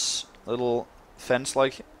over this little fence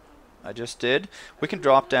like I just did, we can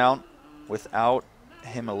drop down without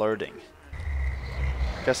him alerting.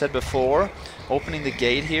 Like I said before, opening the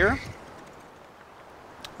gate here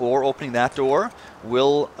or opening that door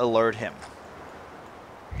will alert him.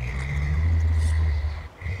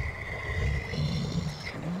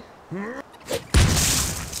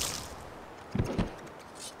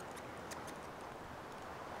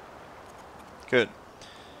 Good.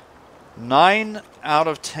 9 out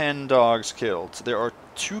of 10 dogs killed. There are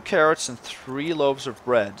 2 carrots and 3 loaves of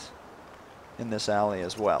bread in this alley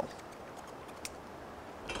as well.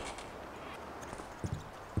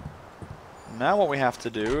 Now what we have to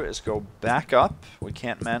do is go back up. We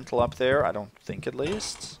can't mantle up there, I don't think at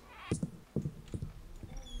least.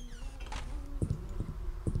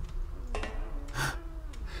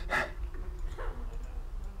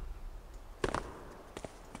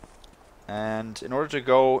 And in order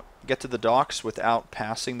to get to the docks without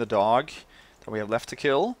passing the dog that we have left to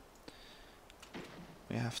kill,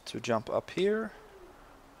 we have to jump up here.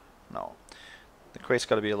 No, the crate's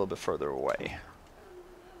got to be a little bit further away.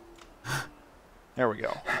 There we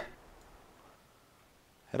go.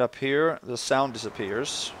 Head up here. The sound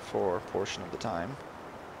disappears for a portion of the time.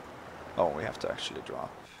 Oh, we have to actually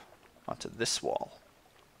drop onto this wall.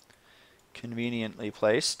 Conveniently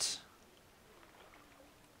placed.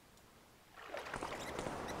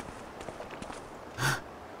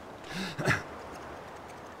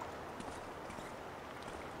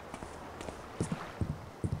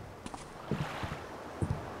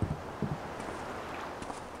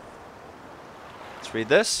 Let's read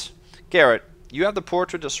this. Garrett, you have the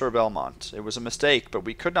portrait of Sir Belmont. It was a mistake, but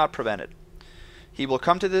we could not prevent it. He will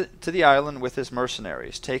come to the island with his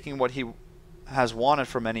mercenaries, taking what he has wanted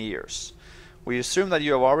for many years. We assume that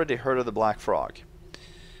you have already heard of the Black Frog.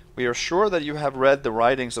 We are sure that you have read the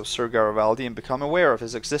writings of Sir Garibaldi and become aware of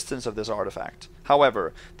his existence of this artifact.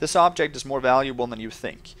 However, this object is more valuable than you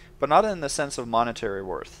think, but not in the sense of monetary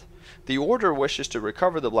worth. The Order wishes to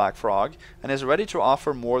recover the Black Frog, and is ready to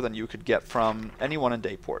offer more than you could get from anyone in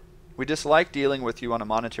Dayport. We dislike dealing with you on a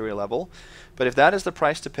monetary level, but if that is the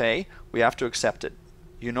price to pay, we have to accept it.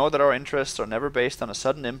 You know that our interests are never based on a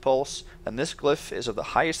sudden impulse, and this glyph is of the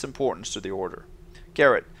highest importance to the Order.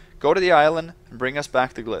 Garrett, go to the island and bring us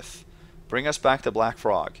back the glyph. Bring us back the Black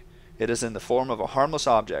Frog. It is in the form of a harmless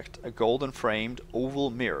object, a golden-framed oval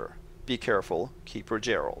mirror. Be careful, Keeper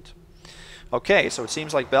Gerald. Okay, so it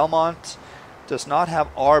seems like Belmont does not have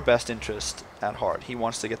our best interest at heart. He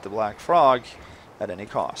wants to get the Black Frog at any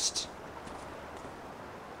cost.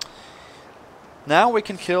 Now we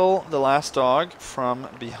can kill the last dog from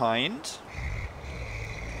behind.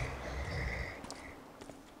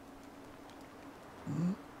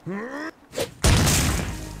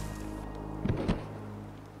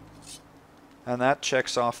 And that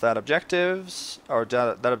checks off that objectives, or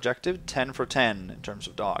that objective, 10 for 10 in terms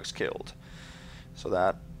of dogs killed. So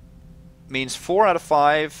that means 4 out of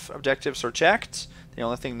 5 objectives are checked. The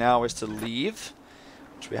only thing now is to leave,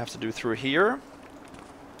 which we have to do through here.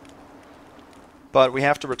 But we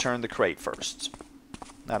have to return the crate first.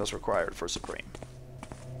 That is required for Supreme.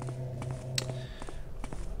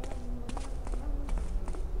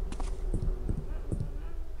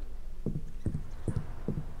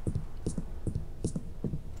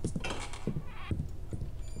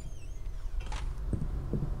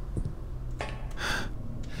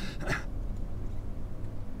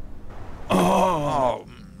 Oh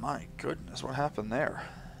my goodness, what happened there?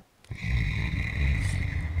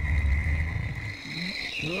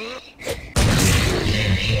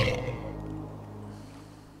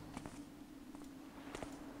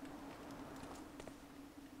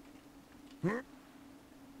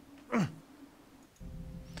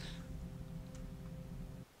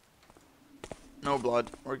 No blood,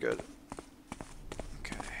 we're good.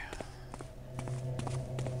 Okay.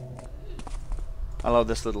 I love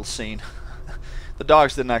this little scene. The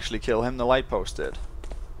dogs didn't actually kill him, the light post did.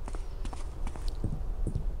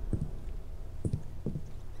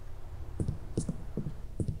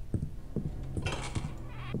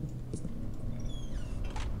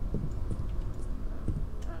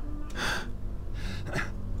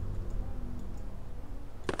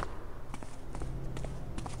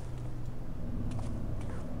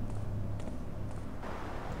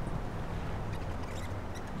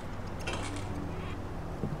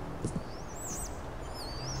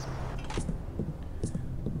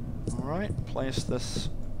 Alright, place this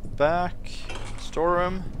back.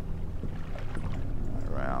 Storeroom.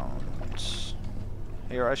 Around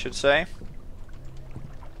here, I should say.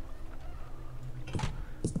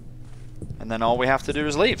 And then all we have to do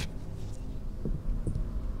is leave.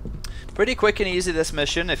 Pretty quick and easy this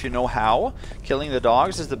mission if you know how. Killing the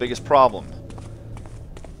dogs is the biggest problem.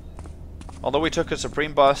 Although we took a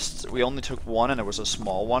Supreme bust, we only took one, and it was a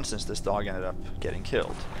small one since this dog ended up getting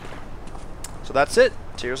killed. So that's it.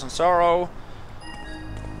 Tears and Sorrow.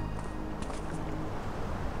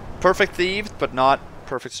 Perfect thieved, but not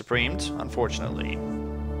perfect supremed, unfortunately.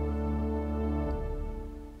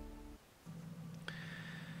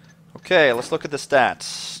 Okay, let's look at the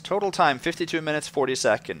stats. Total time, 52 minutes, 40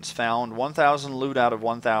 seconds. Found 1,000 loot out of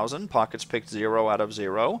 1,000. Pockets picked 0 out of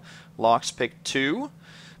 0. Locks picked 2.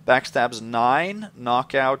 Backstabs 9.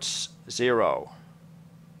 Knockouts 0.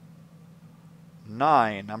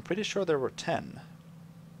 9. I'm pretty sure there were 10.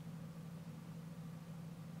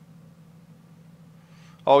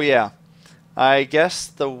 Oh yeah, I guess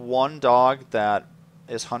the one dog that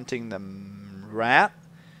is hunting the rat,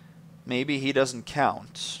 maybe he doesn't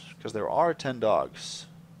count, because there are 10 dogs.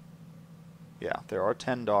 Yeah, there are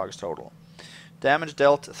 10 dogs total. Damage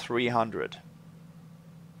dealt 300.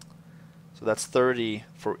 So that's 30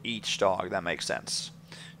 for each dog, that makes sense.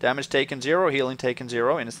 Damage taken 0, healing taken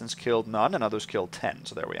 0, innocents killed none, and others killed 10,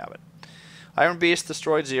 so there we have it. Iron Beast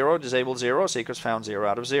destroyed 0, disabled 0, secrets found 0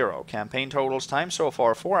 out of 0. Campaign totals, time so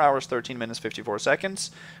far 4 hours, 13 minutes, 54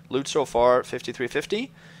 seconds. Loot so far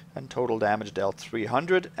 5350, and total damage dealt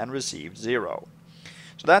 300 and received 0.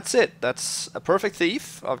 So that's it. That's a perfect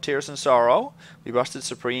thief of Tears and Sorrow. We busted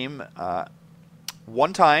Supreme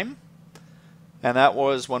one time, and that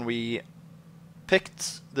was when we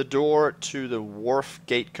picked the door to the wharf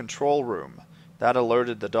gate control room. That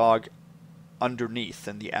alerted the dog underneath,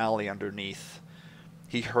 in the alley underneath.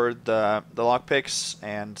 He heard the lockpicks,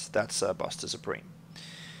 and that's busted Supreme.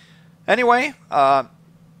 Anyway,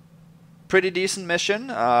 pretty decent mission.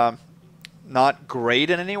 Not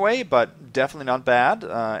great in any way, but definitely not bad.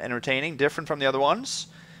 Entertaining, different from the other ones.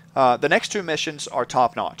 The next two missions are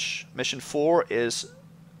top-notch. Mission 4 is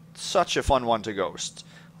such a fun one to ghost.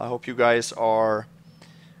 I hope you guys are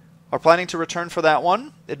planning to return for that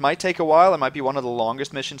one. It might take a while. It might be one of the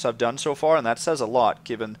longest missions I've done so far, and that says a lot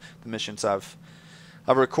given the missions I've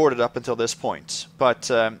recorded up until this point. But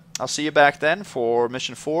I'll see you back then for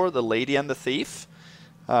Mission 4, The Lady and the Thief.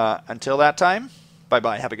 Until that time,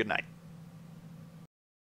 bye-bye. Have a good night.